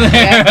all the Captain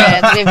EO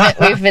fans,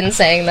 we've been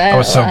saying that. I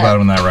was so a lot. glad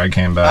when that ride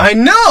came back. I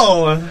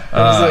know. I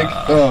was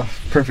like, oh,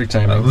 perfect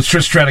timing. Let's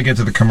just try to get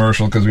to the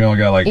commercial because we only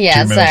got like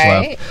Yeah, 2 minutes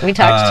sorry. left. We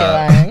talked too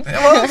long.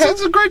 Well,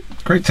 it's a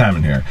great time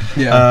in here.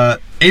 Yeah.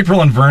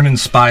 April and Vernon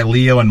spy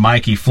Leo and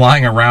Mikey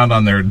flying around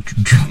on their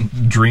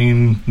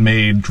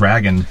dream-made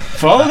dragon.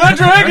 Follow that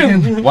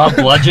dragon. While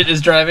Bludget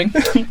is driving.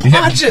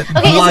 Bludget.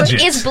 Okay,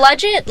 Bludget. is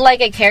Bludget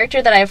like a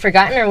character that I've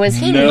forgotten, or was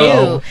he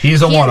No. new?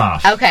 He's a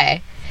one-off.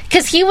 Okay,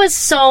 because he was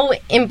so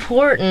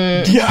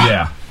important.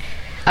 Yeah.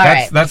 All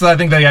right. That's I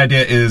think the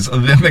idea is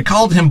they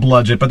called him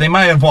Bludget, but they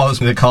might have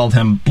also called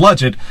him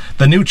Bludget,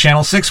 the new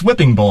Channel 6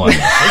 whipping boy.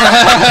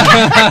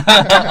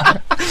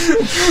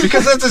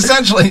 Because that's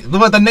essentially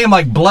what the name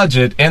like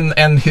Bludget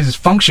and his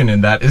function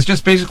in that is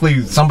just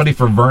basically somebody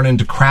for Vernon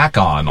to crack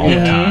on all the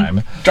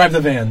time. Drive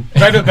the van.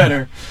 Drive it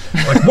better.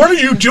 Like, what are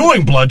you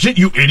doing, Bludget?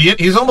 You idiot!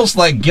 He's almost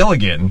like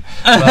Gilligan,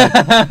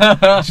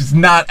 but she's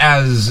not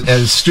as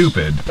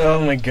stupid.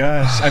 Oh my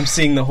gosh! I'm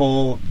seeing the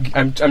whole.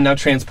 I'm now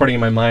transporting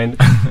in my mind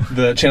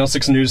the Channel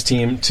 6 news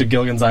team to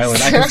Gilligan's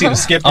Island. I can see the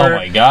skipper. Oh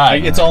my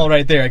God. It's all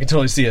right there. I can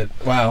totally see it.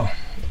 Wow.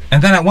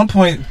 And then at one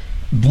point,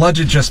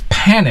 Bludget just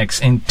panics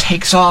and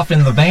takes off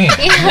in the van.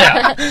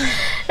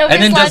 No,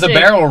 and then does a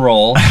barrel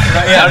roll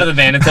out of the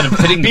van instead of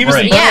hitting the Beavis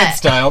and brake. Butthead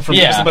style from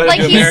Beavis and Butthead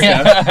Like to he's-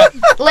 America.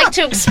 Like,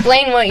 to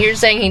explain what you're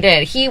saying he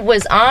did, he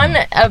was on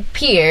a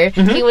pier,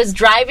 he was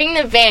driving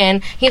the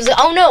van, he was like,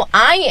 oh no,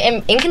 I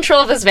am in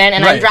control of this van,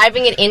 and I'm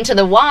driving it into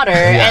the water,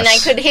 and I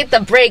could hit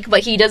the brake, but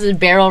he does a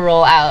barrel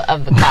roll out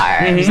of the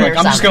car. He's like,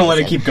 I'm just going to let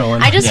it keep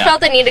going. I just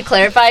felt the need to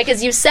clarify,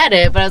 because you said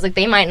it, but I was like,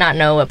 they might not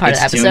know what part of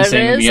the It's episode it is. too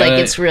insane. Like,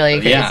 it's really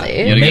crazy.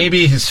 Yeah.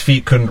 Maybe his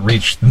feet couldn't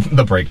reach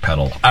the brake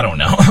pedal. I don't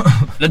know.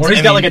 Or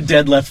he's got like a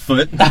dead left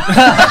foot.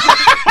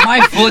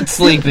 My foot's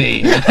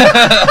sleepy.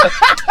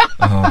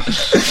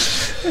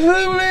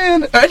 Oh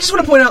man! I just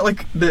want to point out,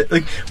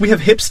 we have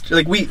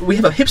we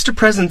have a hipster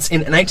presence in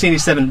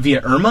 1987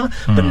 via Irma,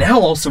 but now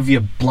also via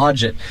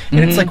Blodgett,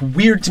 and it's like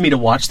weird to me to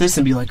watch this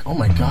and be like, oh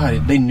my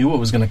god, they knew what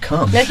was going to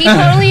come. No, he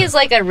totally is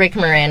like a Rick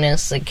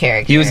Moranis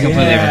character. He was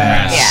completely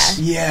different. Yeah.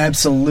 Yeah,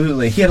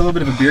 absolutely. He had a little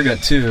bit of a beer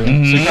gut too. So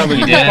he probably,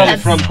 He did. probably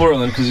from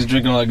Portland because he's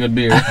drinking a lot of good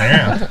beer.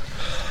 Yeah.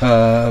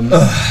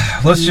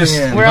 Let's just.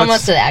 Man. We're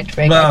almost to the act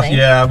break, I Well, think.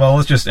 yeah. Well,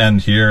 let's just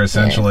end here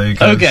essentially.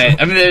 'cause Okay,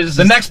 I mean, there's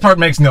The next part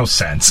makes no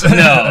sense.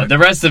 no. The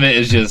rest of it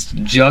is just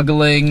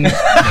juggling the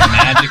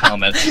magic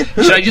helmet.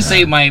 Should I just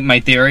say my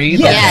theory?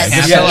 Yes.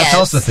 Just Yes.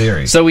 tell us the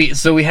theory. So we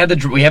have a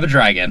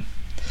dragon,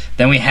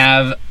 then we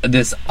have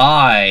this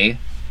eye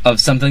of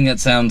something that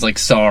sounds like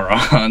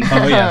Sauron.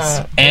 Oh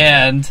yes.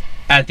 And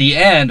at the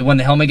end, when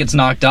the helmet gets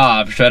knocked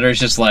off, Shredder's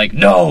just like,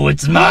 "No,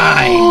 it's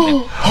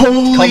mine."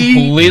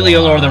 Completely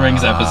a Lord of the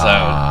Rings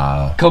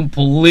episode.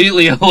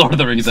 Completely a Lord of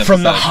the Rings episode.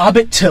 From The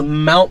Hobbit to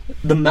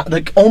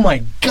like, oh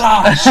my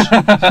gosh,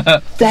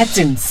 that's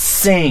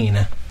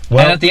insane. Well,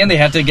 and at the end, they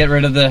have to get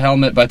rid of the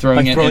helmet by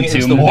throwing it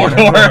into the water.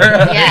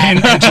 Mordor. Yeah.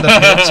 into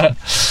the pit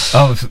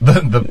of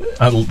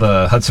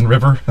the Hudson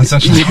River,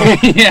 essentially.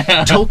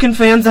 Yeah. Tolkien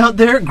fans out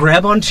there,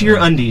 grab onto your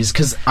undies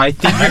because I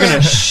think you're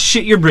gonna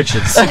shit your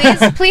britches.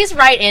 Please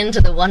write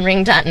into the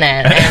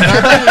OneRing.net and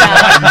let them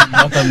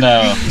know. Let them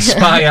know.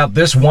 Spy out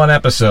this one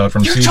episode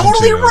from You're season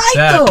totally 2. right,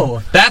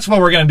 though. That's what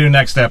we're going to do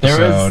next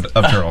episode is-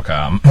 of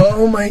TurtleCom.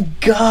 Oh my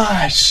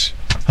gosh.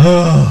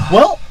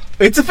 Well,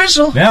 it's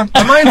official. Yeah.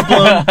 My mind's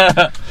blown.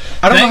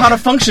 I don't know how to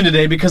function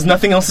today because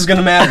nothing else is going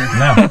to matter.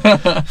 No.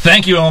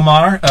 Thank you,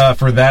 Omar,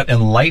 for that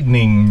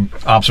enlightening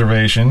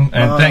observation,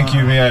 and thank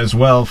you, Mia, as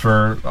well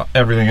for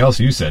everything else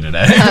you said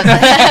today.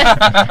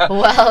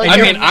 Well, I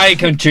mean, I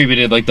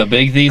contributed like the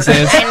big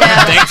thesis. I know.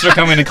 Thanks for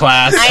coming to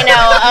class. I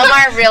know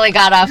Omar really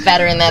got off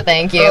better in that.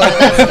 Thank you. But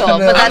that's cool.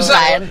 But that's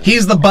fine.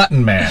 He's the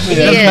button man. He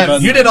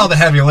is. You did all the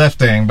heavy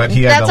lifting, but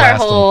he had That's the our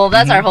last whole.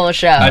 That's our whole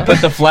show. I put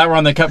the flour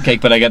on the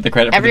cupcake, but I got the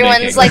credit for the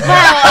Everyone's baking. like,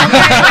 wow, Omar.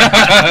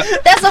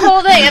 That's the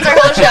whole thing. That's our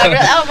whole show.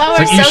 Oh,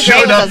 Omar's So you so great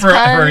showed with up those for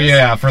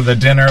puns. for the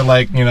dinner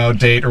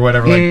date or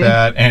whatever like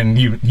that, and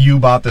you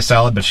bought the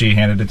salad, but she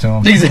handed it to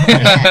him.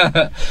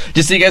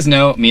 Just so you guys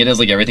know, Mia does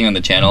like everything on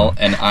the channel,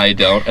 and I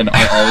don't, and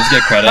I always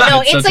get credit.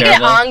 No, it's it's so like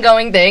terrible. an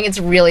ongoing thing. It's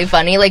really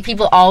funny. Like,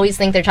 people always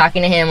think they're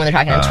talking to him when they're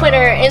talking on Twitter,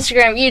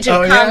 Instagram, YouTube,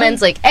 Oh, yeah?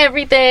 comments, like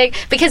everything.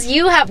 Because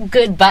you have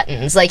good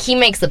buttons. Like, he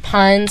makes the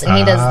puns and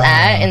he does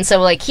that. And so,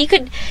 like, you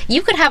could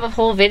have a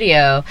whole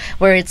video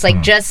where it's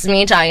like just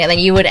me talking, and then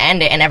you would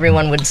end it, and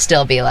everyone would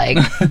still be like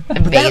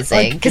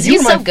amazing. Because you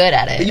he's were so my- good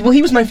at it. Well,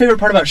 he was my favorite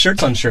part about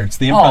Shirts on Shirts,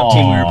 the improv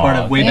team we were part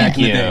of way back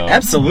in the thank day. you.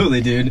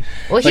 Absolutely, dude.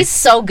 Well, he's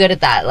so good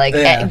at that. Like,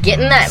 Yeah. at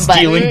getting that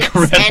Stealing button,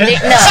 credit. ending.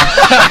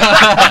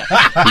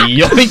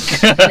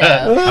 Yoink.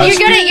 No.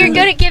 You're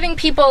good at giving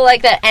people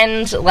like that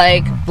end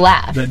like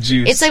laugh. That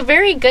juice. It's a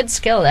very good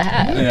skill to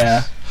have.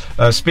 Yeah.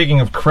 Speaking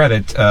of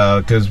credit,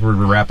 because we're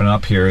wrapping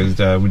up here,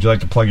 would you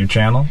like to plug your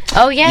channel?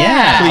 Oh yeah.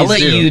 Yeah, I'll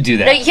let do. you do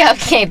No, that. yeah,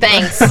 okay,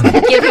 thanks.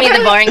 Give me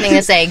the boring thing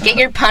to say. Get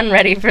your pun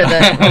ready for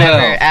the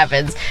whatever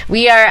happens.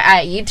 We are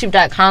at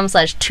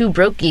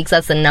youtube.com/2brokegeeks.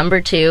 That's the number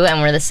 2,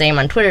 and we're the same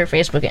on Twitter,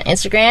 Facebook, and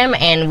Instagram.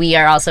 And we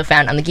are also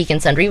found on the Geek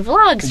and Sundry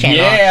Vlogs channel.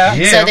 Yeah.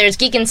 So there's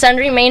Geek and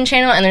Sundry main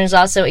channel, and there's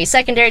also a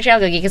secondary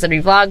channel called Geek and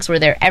Sundry Vlogs. We're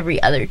there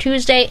every other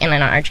Tuesday, and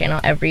on our channel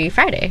every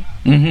Friday.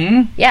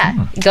 Mm-hmm.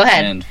 Yeah, go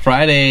ahead. And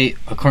Friday,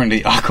 according to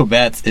the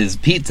Aquabats, is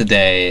pizza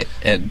day,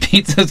 and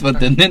pizza's what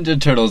the Ninja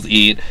Turtles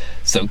eat.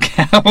 So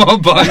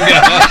cowabunga!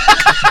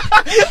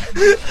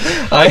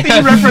 I think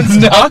you referenced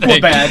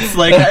Aquabats.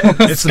 Like,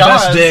 It's the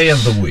best day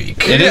of the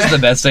week. It is the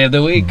best day of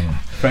the week.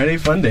 Friday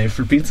fun day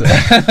for pizza.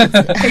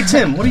 Hey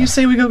Tim, what do you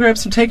say we go grab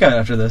some takeout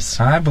after this?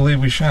 I believe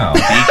we shall. Be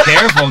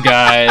careful,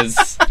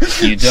 guys.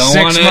 You don't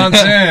want 6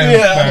 months in.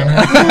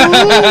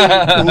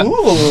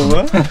 Ooh.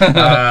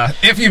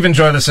 If you've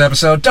enjoyed this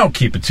episode, don't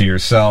keep it to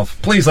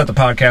yourself. Please let the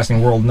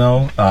podcasting world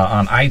know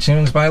on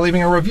iTunes by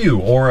leaving a review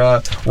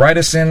or write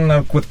us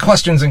in with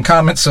questions and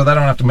comments so that I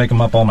don't have to make them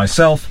up all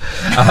myself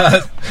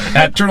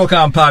at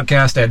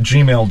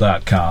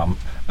turtlecompodcast@gmail.com.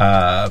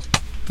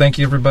 Thank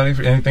you, everybody,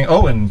 for anything.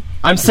 Oh, and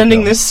I'm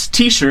sending this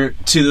T-shirt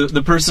to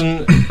the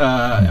person,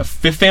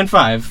 Fifth Fan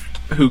 5,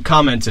 who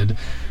commented,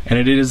 and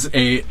it is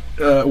a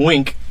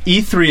wink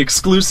E3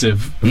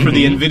 exclusive for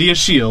the NVIDIA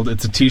Shield.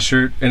 It's a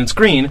t-shirt, and it's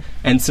green.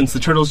 And since the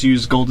Turtles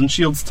use golden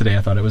shields today,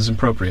 I thought it was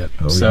appropriate.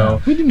 We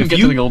didn't even get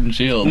to the golden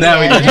shield. No,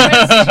 we didn't. There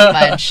was too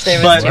much.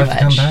 There was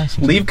too much.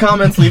 Leave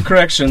comments, leave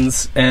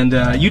corrections, and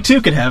you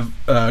too could have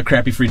a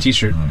crappy free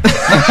t-shirt.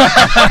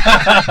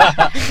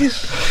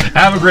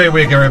 Have a great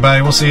week,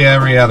 everybody. We'll see you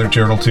every other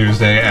Turtle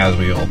Tuesday, as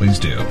we always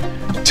do.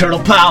 Turtle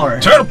power!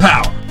 Turtle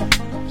power!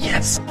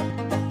 Yes!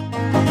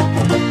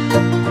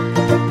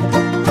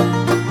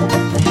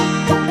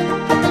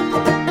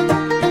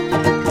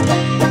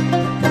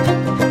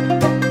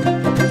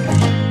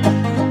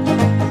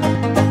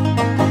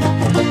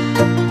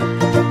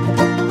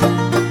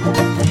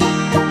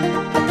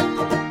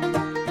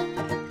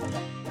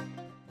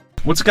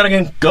 What's it got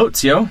against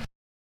goats, yo?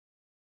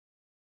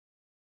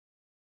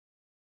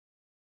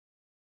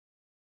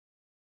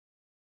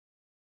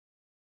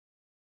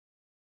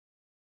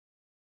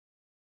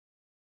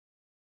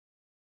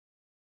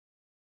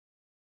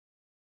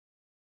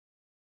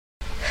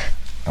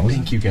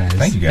 Thank you guys.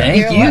 Thank you guys.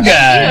 Thank you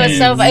guys. It was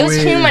so fun. It was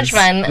too much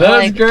fun.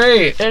 That was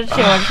great. It was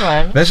too much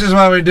fun. This is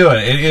why we do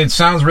it. It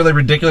sounds really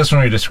ridiculous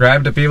when we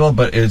describe it to people,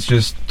 but it's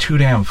just too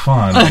damn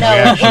fun.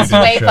 No, it's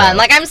way fun.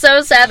 Like, I'm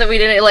so sad that we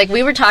didn't, like,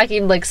 we were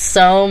talking, like,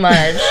 so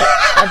much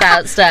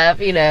about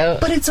stuff, you know.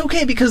 But it's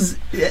okay because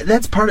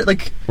that's part of,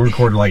 like... We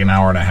recorded like an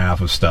hour and a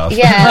half of stuff.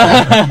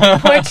 Yeah.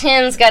 Poor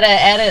Tim's got to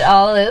edit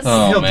all this.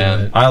 Oh, He'll man.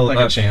 do it. I like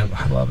a champ.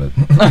 I love it.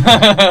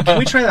 Can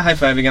we try that high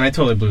five again? I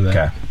totally blew that.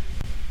 Okay.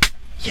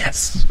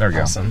 Yes. There we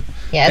go. Awesome.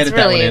 Yeah, it's Edit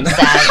that really one in.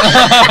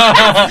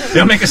 sad.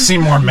 It'll make us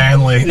seem more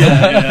manly.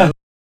 Yeah.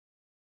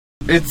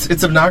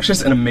 It's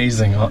obnoxious and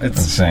amazing. It's At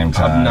the same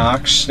time.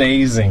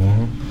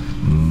 Obnoxizing.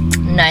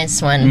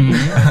 Nice one.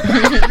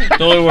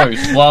 Totally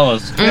works.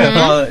 Flawless.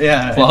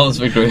 Yeah. Flawless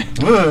victory.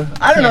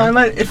 I don't know. I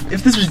might if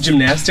this was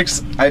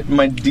gymnastics,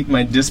 my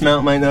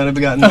dismount might not have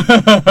gotten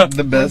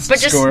the best But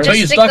just, score. just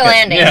you stick stuck the it.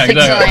 landing. Yeah, stick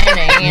exactly. the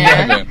landing, you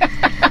know?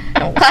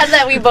 I'm glad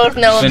that we both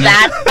know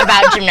that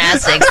about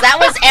gymnastics. That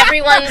was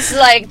everyone's,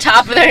 like,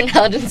 top of their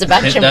intelligence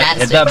about Hit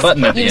gymnastics. that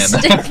button at the You end.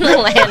 stick the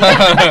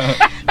landing.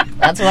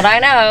 That's what I I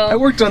know.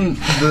 worked on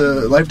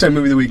the Lifetime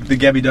Movie of the Week, the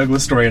Gabby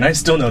Douglas story, and I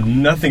still know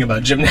nothing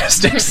about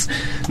gymnastics.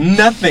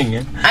 Nothing.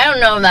 I don't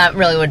know if that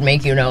really would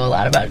make you know a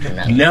lot about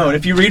gymnastics. No, and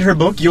if you read her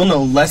book, you'll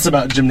know less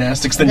about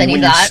gymnastics than Than when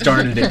you you thought.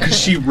 started it, because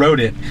she wrote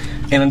it.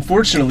 And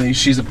unfortunately,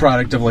 she's a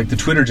product of, like, the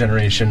Twitter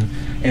generation,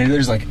 and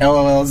there's, like,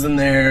 LOLs in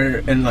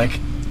there, and, like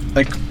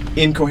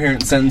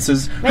incoherent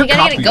sentences. Man, you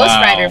gotta get a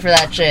ghostwriter for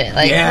that shit.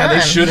 Like, Yeah, come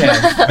they on. should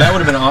have. That would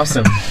have been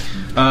awesome.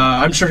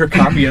 I'm sure her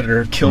copy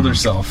editor killed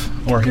herself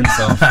or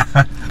himself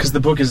because the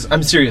book is.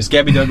 I'm serious.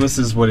 Gabby Douglas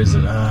is what is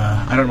it?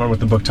 I don't remember what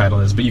the book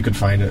title is, but you could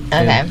find it.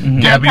 Okay. And-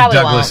 Gabby I probably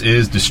Douglas won't.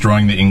 is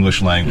destroying the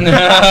English language.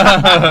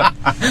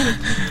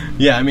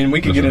 yeah, I mean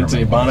we could get into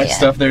Doesn't Ebonics Yeah.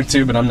 stuff there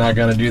too, but I'm not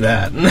gonna do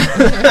that.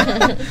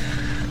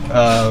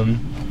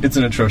 It's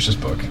an atrocious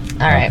book.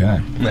 All right.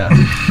 Okay. Yeah.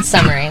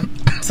 Summary.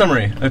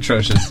 Summary: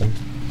 atrocious.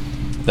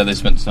 That they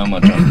spent so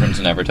much on print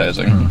and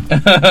advertising.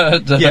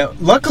 Yeah,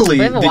 luckily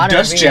We have a the water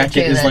dust over here,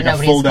 jacket too, is that like a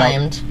nobody's fold-out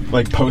claimed.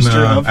 like poster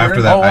No, of her.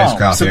 after that Oh, wow. iced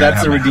coffee, So I that's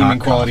have the my redeeming hot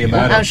quality coffee.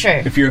 about it. Oh,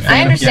 sure. If you're a I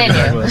fan understand of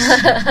you. Gabby Douglas,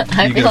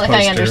 I you feel get a like I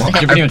poster. understand. You I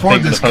couldn't even poured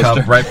think of this the cup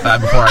poster.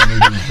 right before I knew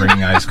he was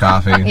bringing iced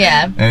coffee.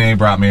 Yeah. And then he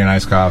brought me an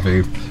iced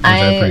coffee, which I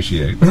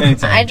appreciate.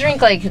 Anytime. I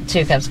drink like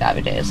 2 cups of coffee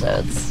a day, so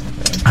it's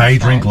I fine.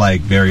 drink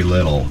like very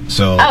little,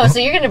 so Oh, so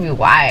you're gonna be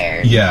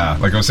wired. yeah.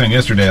 Like I was saying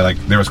yesterday, like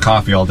there was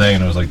coffee all day,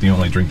 and it was like the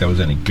only drink that was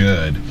any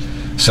good.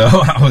 So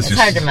I was It's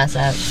just hard to mess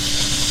up.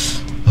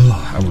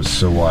 I was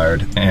so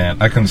wired,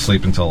 and I couldn't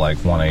sleep until like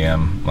 1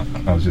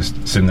 a.m. I was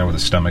just sitting there with a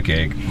stomach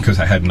ache because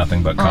I had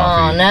nothing but Oh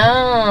coffee.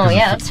 no!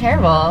 Yeah, that's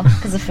terrible.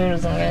 Because the food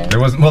isn't good. There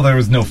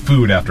was no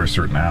food after a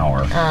certain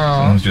hour.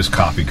 Oh. It was just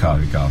coffee.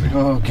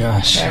 Oh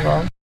gosh.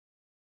 Terrible.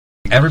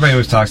 Everybody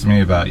always talks to me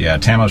about,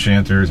 Tam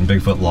O'Shanter's and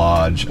Bigfoot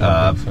Lodge,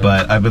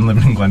 but I've been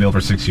living in Glendale for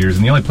 6 years,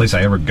 and the only place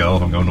I ever go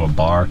if I'm going to a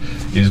bar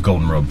is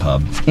Golden Road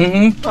Pub.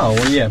 Oh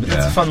well, yeah, but Yeah.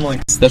 that's a fun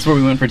like. That's where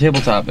we went for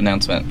tabletop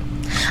announcement.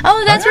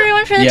 Oh, that's where we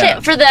went for the Yeah.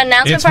 for the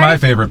announcement It's party. my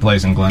favorite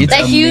place in Glendale.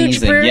 That huge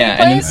amazing. brewery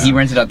Yeah, and place? he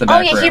rented out the Oh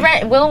back yeah,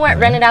 room. Will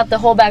rented out the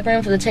whole back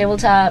room for the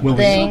tabletop Will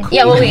thing. Wheaton?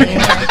 Yeah, Will Wheaton.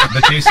 Yeah.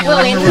 The tasting Will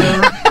room or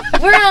Wheaton. whatever?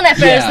 We're on that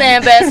first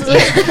name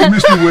basis.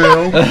 Mr.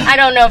 Will. I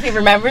don't know if he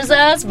remembers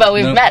us, but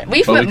we've Nope. met But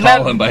we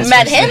call him by his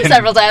met first him name.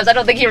 several times. I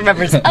don't think he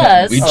remembers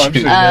us. We Oh, I'm do.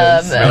 sure he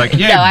does. They're like,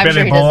 yeah, no, I'm Billy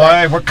sure he does boy,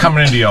 that. we're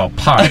coming into your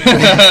party.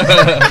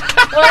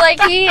 Well,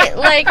 like he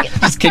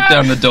Just kick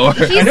down the door.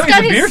 He's I know he's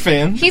got a beer his,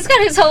 fan. He's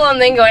got his whole own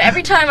thing going.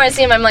 Every time I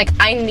see him, I'm like,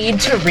 I need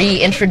to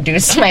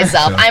reintroduce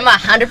myself. I'm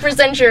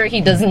 100% sure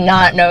he does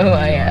not know who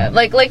I am.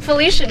 Like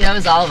Felicia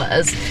knows all of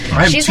us.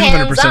 I'm She's 200%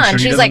 hands sure on. he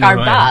She's doesn't like know our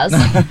who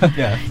I boss.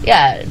 Yeah.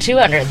 Yeah,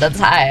 200. That's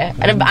high.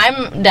 And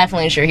I'm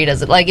definitely sure he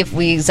does it. Like if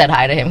we said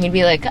hi to him, he'd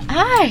be like,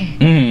 hi,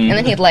 and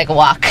then he'd like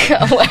walk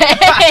away.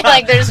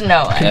 Like there's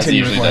no way. As he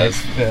Continue usually with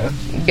does. life. Yeah.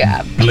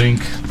 Yeah.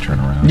 Blink, turn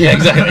around. Yeah,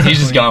 exactly. He's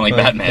just gone like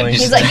Batman. Blink.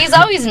 He's like, he's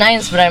always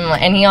nice, but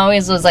and he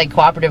always was like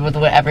cooperative with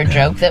whatever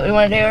joke that we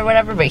want to do or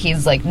whatever. But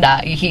he's like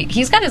not.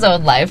 He's got his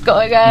own life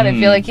going on. I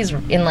feel like he's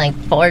in like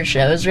 4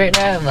 shows right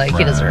now. Like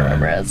he doesn't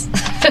remember us.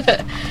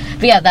 But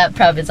yeah, that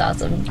prep is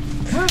awesome.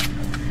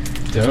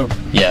 Dope.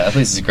 Yeah, that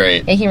place is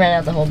great. And he ran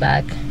out the whole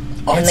back.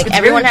 Oh, And like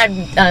everyone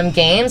had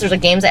games. There's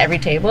like games at every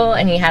table,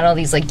 and he had all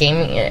these like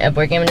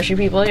board game industry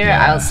people here.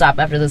 Yeah. I'll stop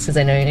after this because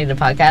I know you need a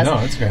podcast. No,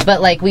 that's great.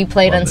 But like we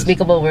played Love this.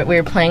 Unspeakable. We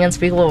were playing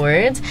Unspeakable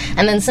Words,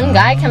 and then some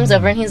guy comes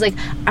over and he's like,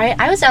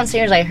 "I was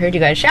downstairs. I heard you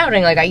guys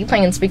shouting. Like, are you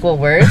playing Unspeakable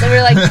Words?" And we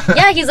were like,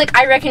 "Yeah." He's like,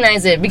 "I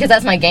recognize it because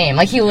that's my game."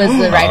 Like he was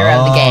the writer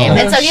of the game,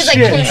 and so he's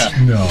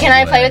like, "Can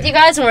I play with you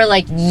guys?" And we're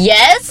like,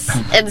 "Yes."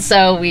 And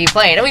so we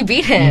played, and we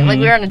beat him. Like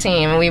we were on a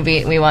team, and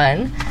we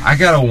won. I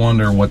gotta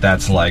wonder what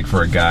that's like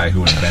for a guy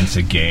who invents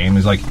a game.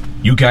 He's like,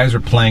 you guys are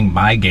playing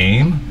my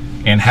game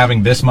and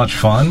having this much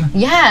fun?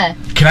 Yeah.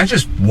 Can I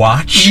just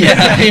watch?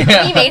 Yeah.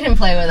 We made him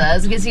play with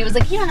us because he was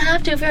like, "You don't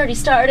have to if you already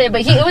started."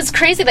 But it was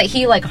crazy that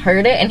he like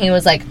heard it and he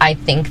was like, "I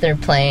think they're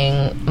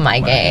playing my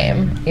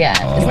game." Yeah.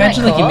 Isn't that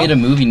Imagine like you cool? made a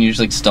movie and you just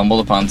like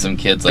stumbled upon some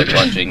kids like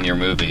watching your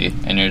movie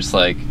and you're just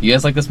like, "You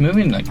guys like this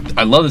movie?" And like,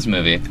 "I love this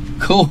movie."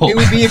 Cool. It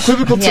would be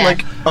equivocal to Yeah.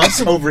 like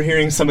us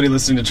overhearing somebody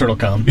listening to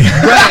TurtleCom.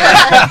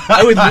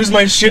 I would lose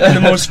my shit in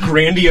the most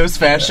grandiose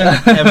fashion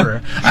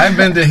ever. I've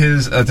been to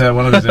his to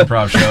one of his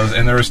improv shows,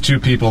 and there was 2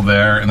 people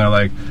there, and they're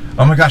like,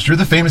 "Oh my gosh, you're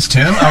the famous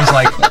Tim?" I was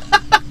like,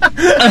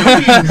 "How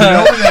do you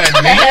know that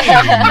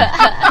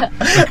name?"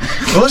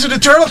 Like, well, listen to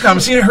TurtleCom.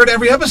 I've seen it, heard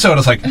every episode. I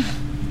was like,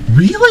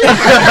 "Really?"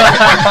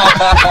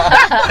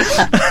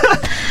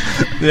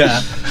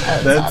 Yeah,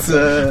 that's.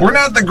 We're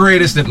not the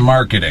greatest at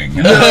marketing.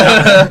 In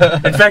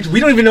fact, we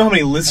don't even know how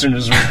many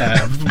listeners we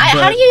have.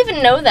 How do you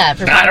even know that?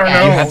 For I don't podcasts?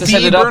 know. You have to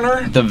set it up Burner?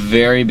 at the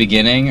very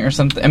beginning or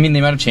something. I mean, they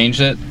might have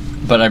changed it,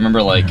 but I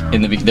remember like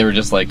in the they were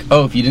just like,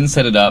 "Oh, if you didn't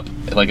set it up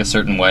like a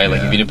certain way,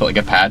 like if you didn't put like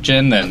a patch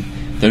in, then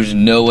there's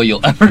no way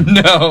you'll ever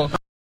know."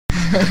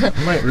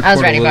 I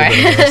was ready for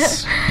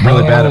it.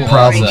 Really bad at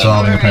problem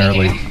solving,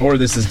 apparently. Or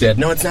this is dead.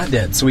 No, it's not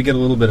dead. So we get a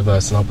little bit of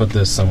us, and I'll put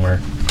this somewhere.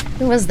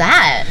 Who was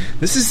that?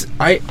 This is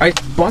I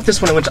bought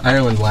this when I went to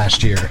Ireland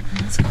last year.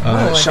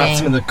 Shot looking.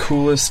 some of the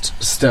coolest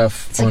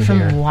stuff It's on like from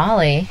here.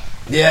 Wally.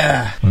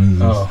 Yeah.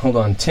 Oh, hold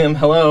on, Tim.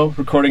 Hello.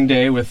 Recording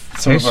day with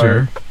some Hey, of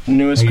sir. our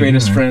newest, How you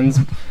greatest doing? friends,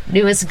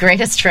 Newest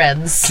greatest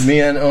trends.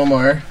 Mia and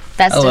Omar.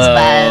 Best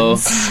Hello.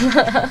 is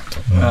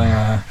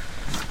buds.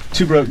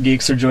 2 Broke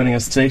Geeks are joining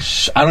us today.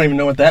 I don't even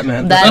know what that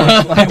meant.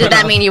 Did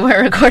that mean you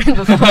were recording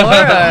before?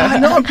 Or?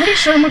 No, I'm pretty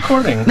sure I'm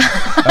recording.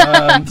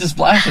 Just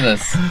flash of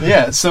this.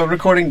 Yeah, so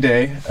recording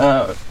day.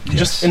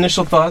 Just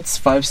initial thoughts,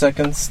 5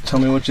 seconds. Tell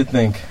me what you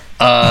think.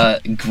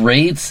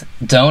 Great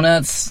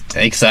donuts.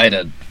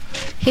 Excited.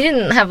 He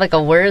didn't have like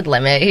a word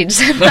limit. He just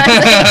he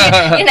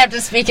didn't have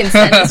to speak in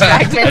sentence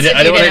fragments if I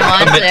he don't didn't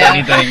want want to commit to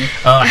to. anything.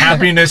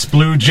 Happiness,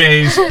 Blue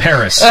Jays,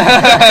 Paris.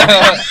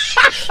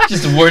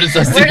 Just word Word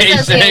association.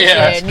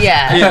 association,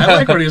 yeah. Yeah, I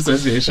like word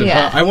association.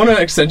 Yeah. I want to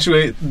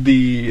accentuate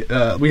the.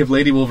 We have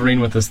Lady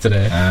Wolverine with us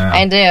today.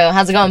 I do.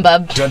 How's it going,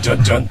 bub? Dun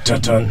dun dun dun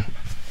dun.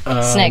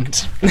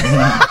 Snicked.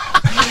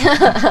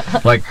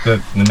 Like the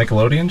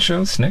Nickelodeon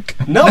show, Snick?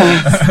 No,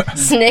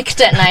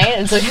 Snicked at night.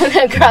 It's like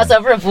a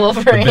crossover of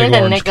Wolverine The Big and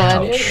Orange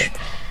Nickelodeon. Couch.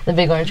 The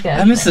big orange couch.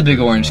 I miss the big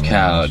orange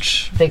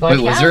couch. Big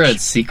orange Wait, was there a couch?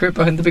 secret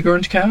behind the big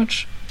orange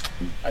couch?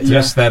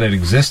 Just that it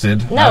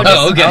existed. No,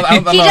 Oh, okay.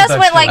 He just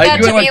went like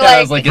that to be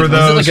I was like. like, For was it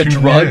like those a who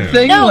drug knew.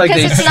 thing? No, like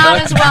 'cause they it's not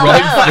snuck as well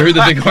drugs known. through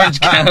the big orange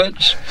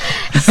couch.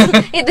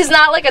 It's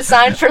not like a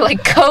sign for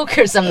like Coke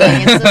or something.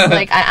 It's just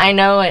like I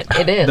know it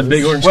is. the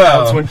big orange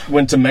Well- couch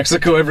went to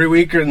Mexico every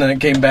week, and then it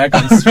came back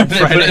on They put it in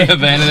Friday. the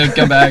van and then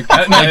come back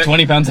like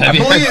 20 pounds I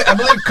heavier.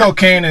 believe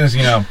cocaine is,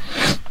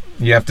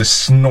 you have to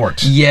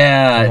snort.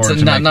 Yeah, it's Or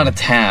to not make a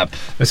tap.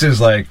 This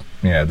is like,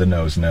 the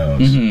nose.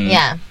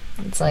 Yeah,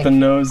 it's like The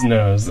nose.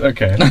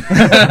 Okay,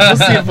 we'll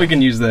see if we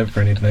can use that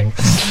for anything.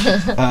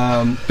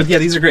 But yeah,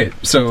 these are great.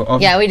 So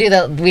yeah, we do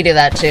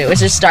that too. We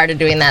just started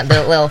doing that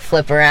the little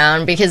flip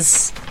around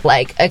because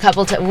like a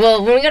couple times.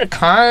 Well, when we go to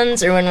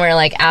cons or when we're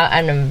like out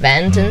at an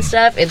event and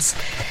stuff, it's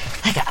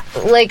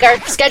like our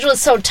schedule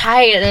is so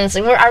tight, and it's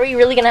like, are we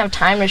really gonna have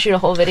time to shoot a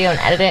whole video and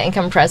edit it and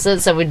compress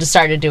it? So we just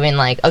started doing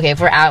like, okay, if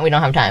we're out, we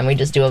don't have time, we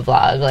just do a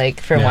vlog. Like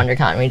for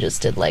WonderCon, we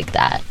just did like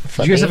that.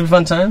 did you guys have a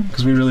fun time?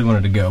 Because we really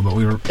wanted to go, but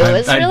we were. It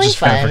was I really just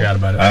kind of fun. forgot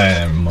about it. I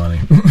have money.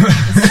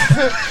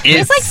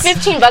 It's like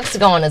 $15 to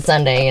go on a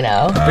Sunday, you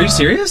know? Are you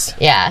serious?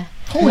 Yeah.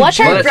 Watch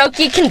our shit. Broke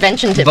Geek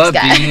convention tips, But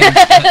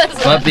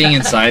guy. being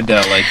inside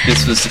though, like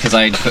this was because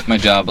I had quit my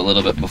job a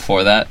little bit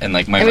before that, and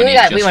like my I mean, money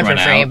had we just went for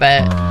run free, out.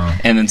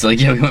 but And then so like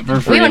we went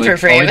for free. went like, for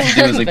free, All we had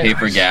to do was like but- pay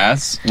for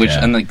gas, which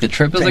Yeah. and like the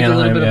trip was like a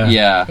little Anaheim, bit of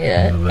yeah.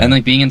 And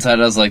like being inside,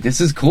 I was like,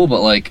 this is cool,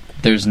 but like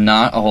there's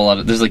not a whole lot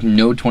of there's like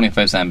no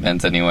 25-cent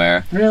pence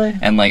anywhere. Really?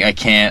 And like I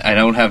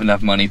don't have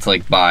enough money to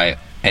like buy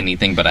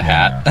anything but a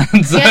hat.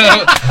 So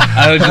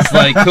I was just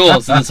like,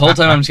 cool. So this whole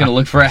time I'm just gonna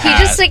look for a hat.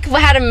 He just like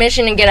had a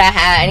mission to get a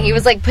hat, and he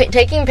was like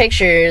taking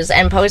pictures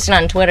and posting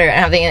on Twitter and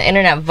having an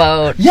internet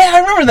vote. Yeah, I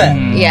remember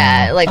that.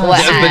 Yeah, like what?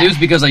 Yeah, hat? but it was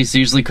because I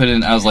seriously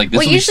couldn't. I was like, this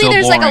Well, will be usually so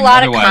there's, boring like, a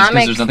lot of otherwise, 'cause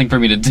comic- there's nothing for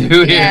me to do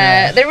here.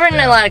 Yeah, there weren't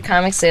a lot of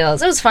comic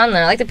sales. It was fun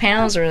though. Like the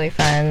panels were really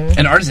fun.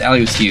 And Artist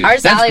Alley was huge.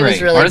 Artist That's Alley great.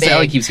 was really Artist big.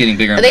 Alley keeps getting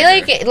bigger and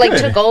They bigger. like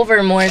took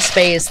over more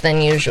space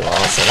than usual,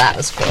 so that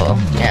was cool.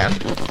 Yeah.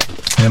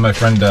 And my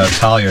friend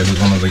Talia, who's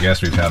one of the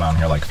guests we've had on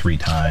here like 3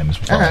 times.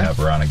 We'll probably have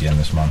her on again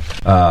this month.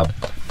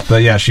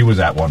 But yeah, she was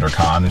at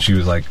WonderCon, and she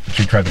was like,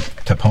 she tried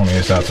to pony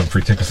us out some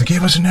free tickets. They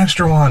gave us an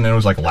extra one, and it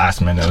was like last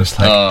minute. It was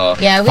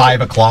like Yeah,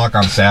 5 o'clock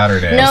on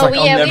Saturday. No, like,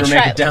 I'll never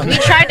make it down we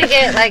there. tried to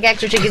get like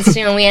extra tickets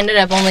too, and we ended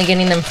up only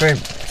getting them for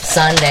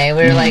Sunday.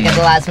 We were like at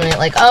the last minute,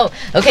 like, oh,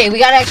 okay, we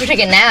got an extra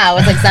ticket now.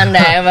 It's like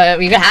Sunday,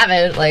 but you could have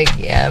it. Like,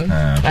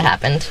 what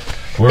happened?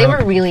 They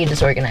were really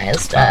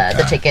disorganized.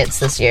 The tickets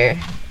this year.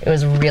 It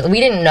was real.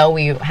 We didn't know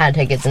we had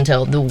tickets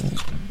until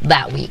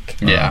that week.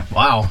 Yeah.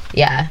 Wow.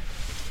 Yeah.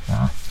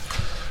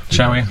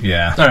 Shall we?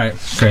 Yeah. All right.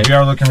 Great. We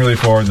are looking really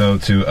forward, though,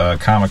 to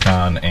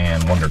Comic-Con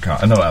and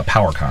WonderCon. No,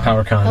 PowerCon.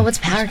 PowerCon. Oh, what's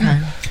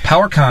PowerCon?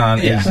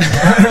 PowerCon is...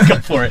 Go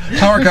for it.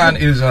 PowerCon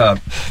is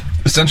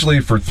essentially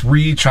for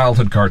 3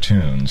 childhood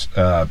cartoons.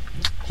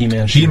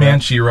 He-Man,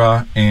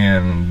 She-Ra,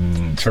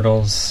 and...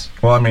 Turtles.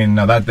 Well, I mean,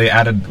 no, that they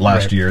added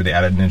last Right. year. They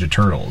added Ninja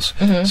Turtles,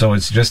 so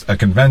it's just a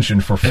convention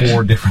for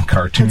 4 different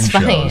cartoon That's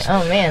funny. shows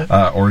Oh man,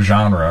 or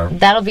genre.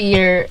 that'll be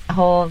your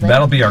whole thing.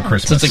 That'll be our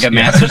Christmas. So it's like a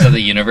Masters of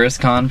the Universe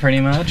con, pretty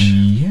much.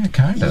 Yeah,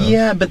 kind of.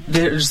 Yeah, but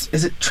is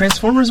it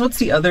Transformers? What's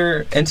the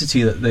other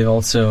entity that they've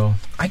also...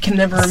 I can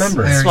never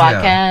remember. There- SWAT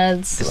yeah.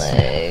 cats,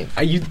 like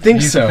You'd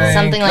think You so. think-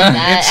 something like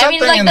that. It's I mean,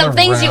 something like in the the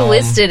things you realm.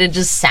 listed, it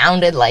just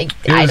sounded like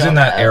It I was don't in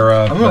that know.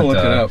 era. I'm gonna but, look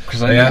it up,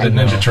 'cause I they added didn't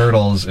know. Ninja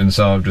Turtles, and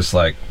so I'm just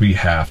like, we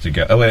have to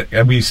go. Oh, wait,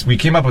 and we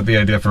came up with the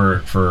idea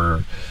for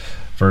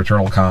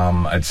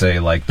TurtleCon. I'd say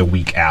like the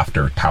week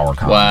after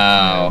PowerCon.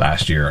 Wow.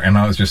 Last year, and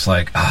I was just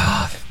like,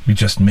 we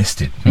just missed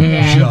it.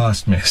 Yeah.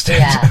 Just missed it.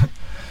 Yeah.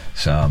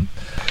 So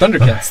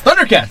Thundercats.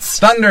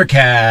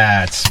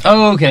 Thundercats.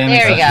 Oh, okay.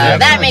 There we go. Yeah,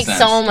 That makes sense.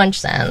 so much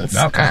sense.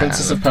 Okay.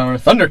 Princess of Power.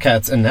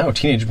 Thundercats, and now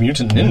Teenage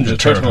Mutant Ninja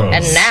Turtles.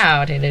 And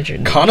now, Teenage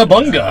Mutant Ninja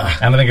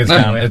Konabunga. And I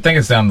think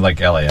it's down to like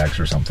LAX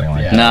or something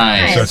like that.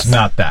 Nice. So it's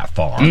not that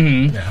far.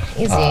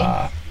 Mm-hmm.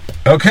 Easy.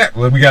 Okay,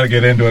 well, we got to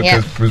get into it Yeah.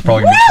 because it was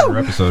probably going to be a shorter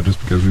episode just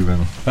because we've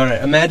been. All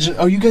right, imagine...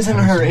 Oh, you guys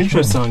haven't heard our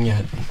intro song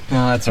yet.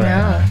 No, that's all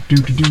right.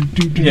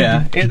 No.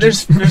 Yeah,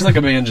 there's like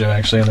a banjo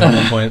actually on that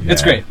one point.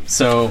 It's great.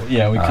 So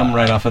yeah, we come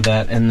right off of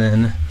that, and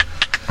then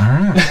All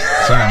right.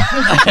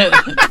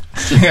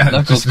 So, yeah,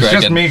 Knuckles it's just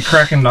cracking. me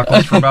cracking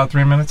knuckles for about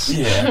 3 minutes.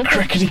 yeah,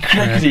 crickety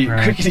crackety,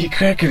 crickety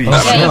crackety.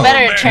 Yeah, you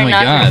better Oh turn my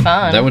off your god,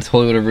 phone. that would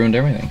totally have ruined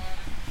everything.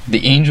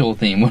 The angel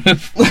theme would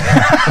have.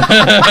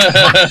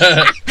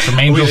 From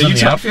Angels Wait, are in you the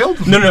ta-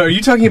 Outfield? No, are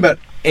you talking about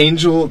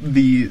Angel,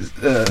 the Buffy.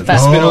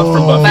 spin-off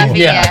from Buffy? Buffy,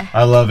 yeah.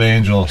 I love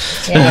Angel.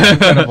 Yeah.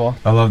 Incredible.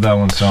 I love that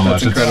one so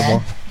much. That's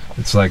incredible.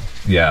 It's like,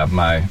 yeah,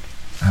 my,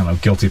 I don't know,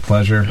 guilty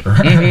pleasure.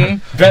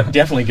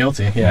 Definitely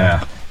guilty.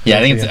 Yeah. Yeah,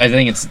 I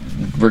think it's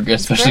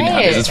especially great.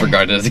 nowadays it's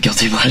regarded as a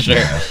guilty pleasure.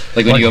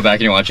 Like when you go back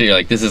and you watch it, you're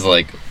like, this is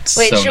like.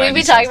 Wait, so should we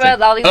be 90s talking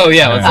about all these Oh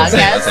yeah, podcasts?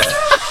 let's say.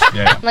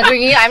 Yeah. Like,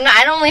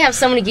 I only have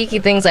so many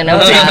geeky things I know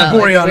David about.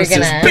 Like, Boreanaz is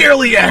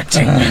barely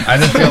acting. I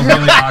just feel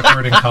really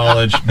awkward in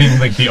college, being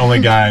like the only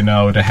guy I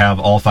know to have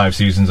all 5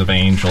 seasons of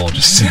Angel.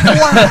 Just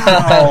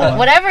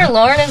whatever,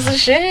 Lauren is the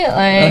shit.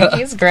 Like,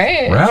 he's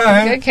great.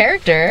 Right. He's a good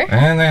character.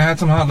 and they had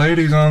some hot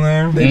ladies on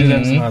there. They did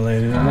have some hot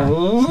ladies.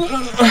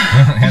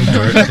 And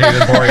David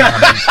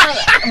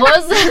Boreanaz. What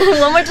was that?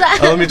 One more time?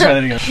 Oh, let me try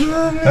that again.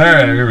 All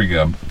right, here we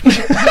go.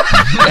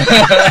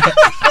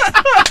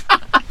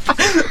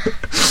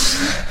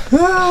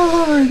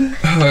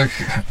 Look,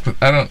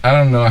 I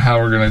don't know how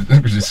we're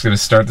just gonna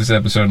start this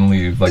episode and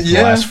leave like the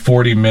last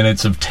 40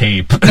 minutes of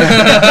tape.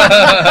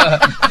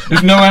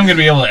 There's no way I'm gonna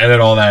be able to edit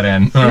all that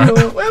in.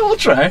 Well, we'll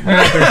try. If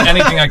there's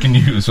anything I can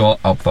use, I'll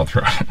throw it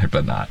in there,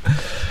 but not.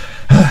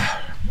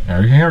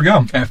 Here we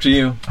go. After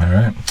you. All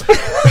right.